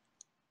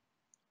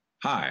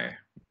 Hi,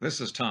 this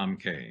is Tom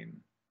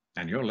Kane,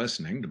 and you're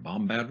listening to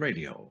Bombad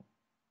Radio.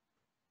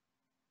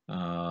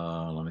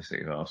 Let me see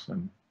who else. Let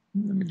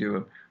me do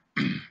it.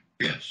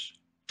 Yes.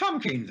 Tom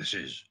Kane, this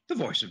is the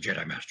voice of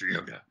Jedi Master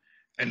Yoda.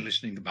 And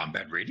listening to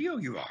Bombad Radio,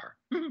 you are.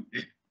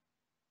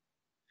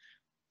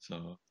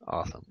 So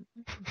awesome.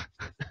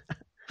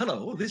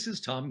 Hello, this is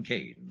Tom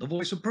Kane, the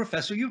voice of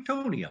Professor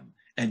Utonium,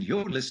 and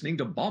you're listening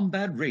to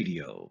Bombad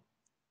Radio.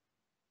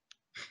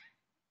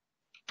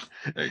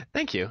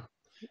 Thank you.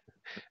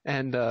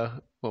 And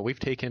well, we've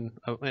taken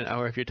an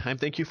hour of your time.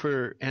 Thank you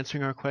for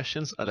answering our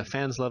questions. The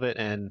fans love it,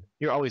 and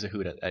you're always a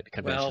hoot at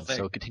conventions.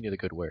 So continue the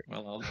good work.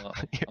 Well,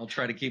 I'll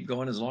try to keep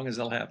going as long as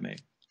they'll have me.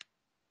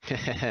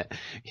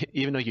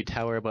 Even though you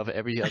tower above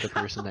every other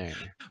person there.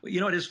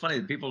 Well, it is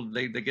funny. People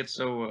they get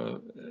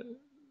so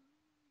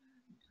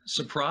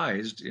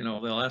surprised.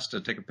 They'll ask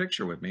to take a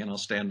picture with me, and I'll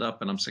stand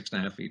up, and I'm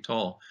 6.5 feet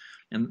tall.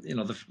 And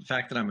the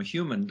fact that I'm a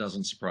human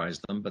doesn't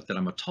surprise them, but that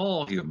I'm a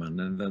tall human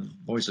and the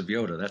voice of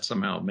Yoda, that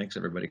somehow makes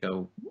everybody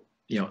go,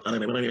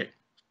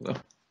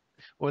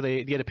 Or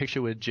they get a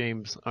picture with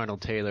James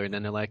Arnold Taylor, and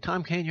then they're like,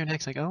 "Tom Kane, you're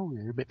next." Like, "Oh,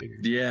 you're a bit bigger."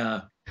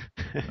 Yeah.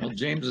 Well,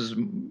 James is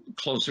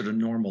closer to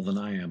normal than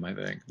I am, I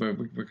think.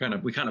 We kind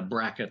of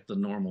bracket the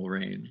normal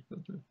range.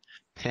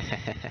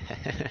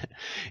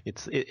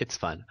 It's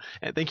fun.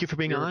 Thank you for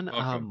being on.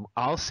 Welcome.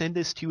 I'll send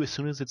this to you as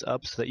soon as it's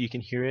up so that you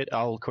can hear it.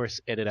 I'll of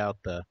course edit out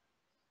the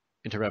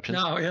interruptions.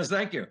 No, yes,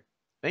 thank you.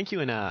 Thank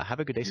you, and have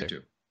a good day, You sir.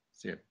 too.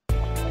 See you.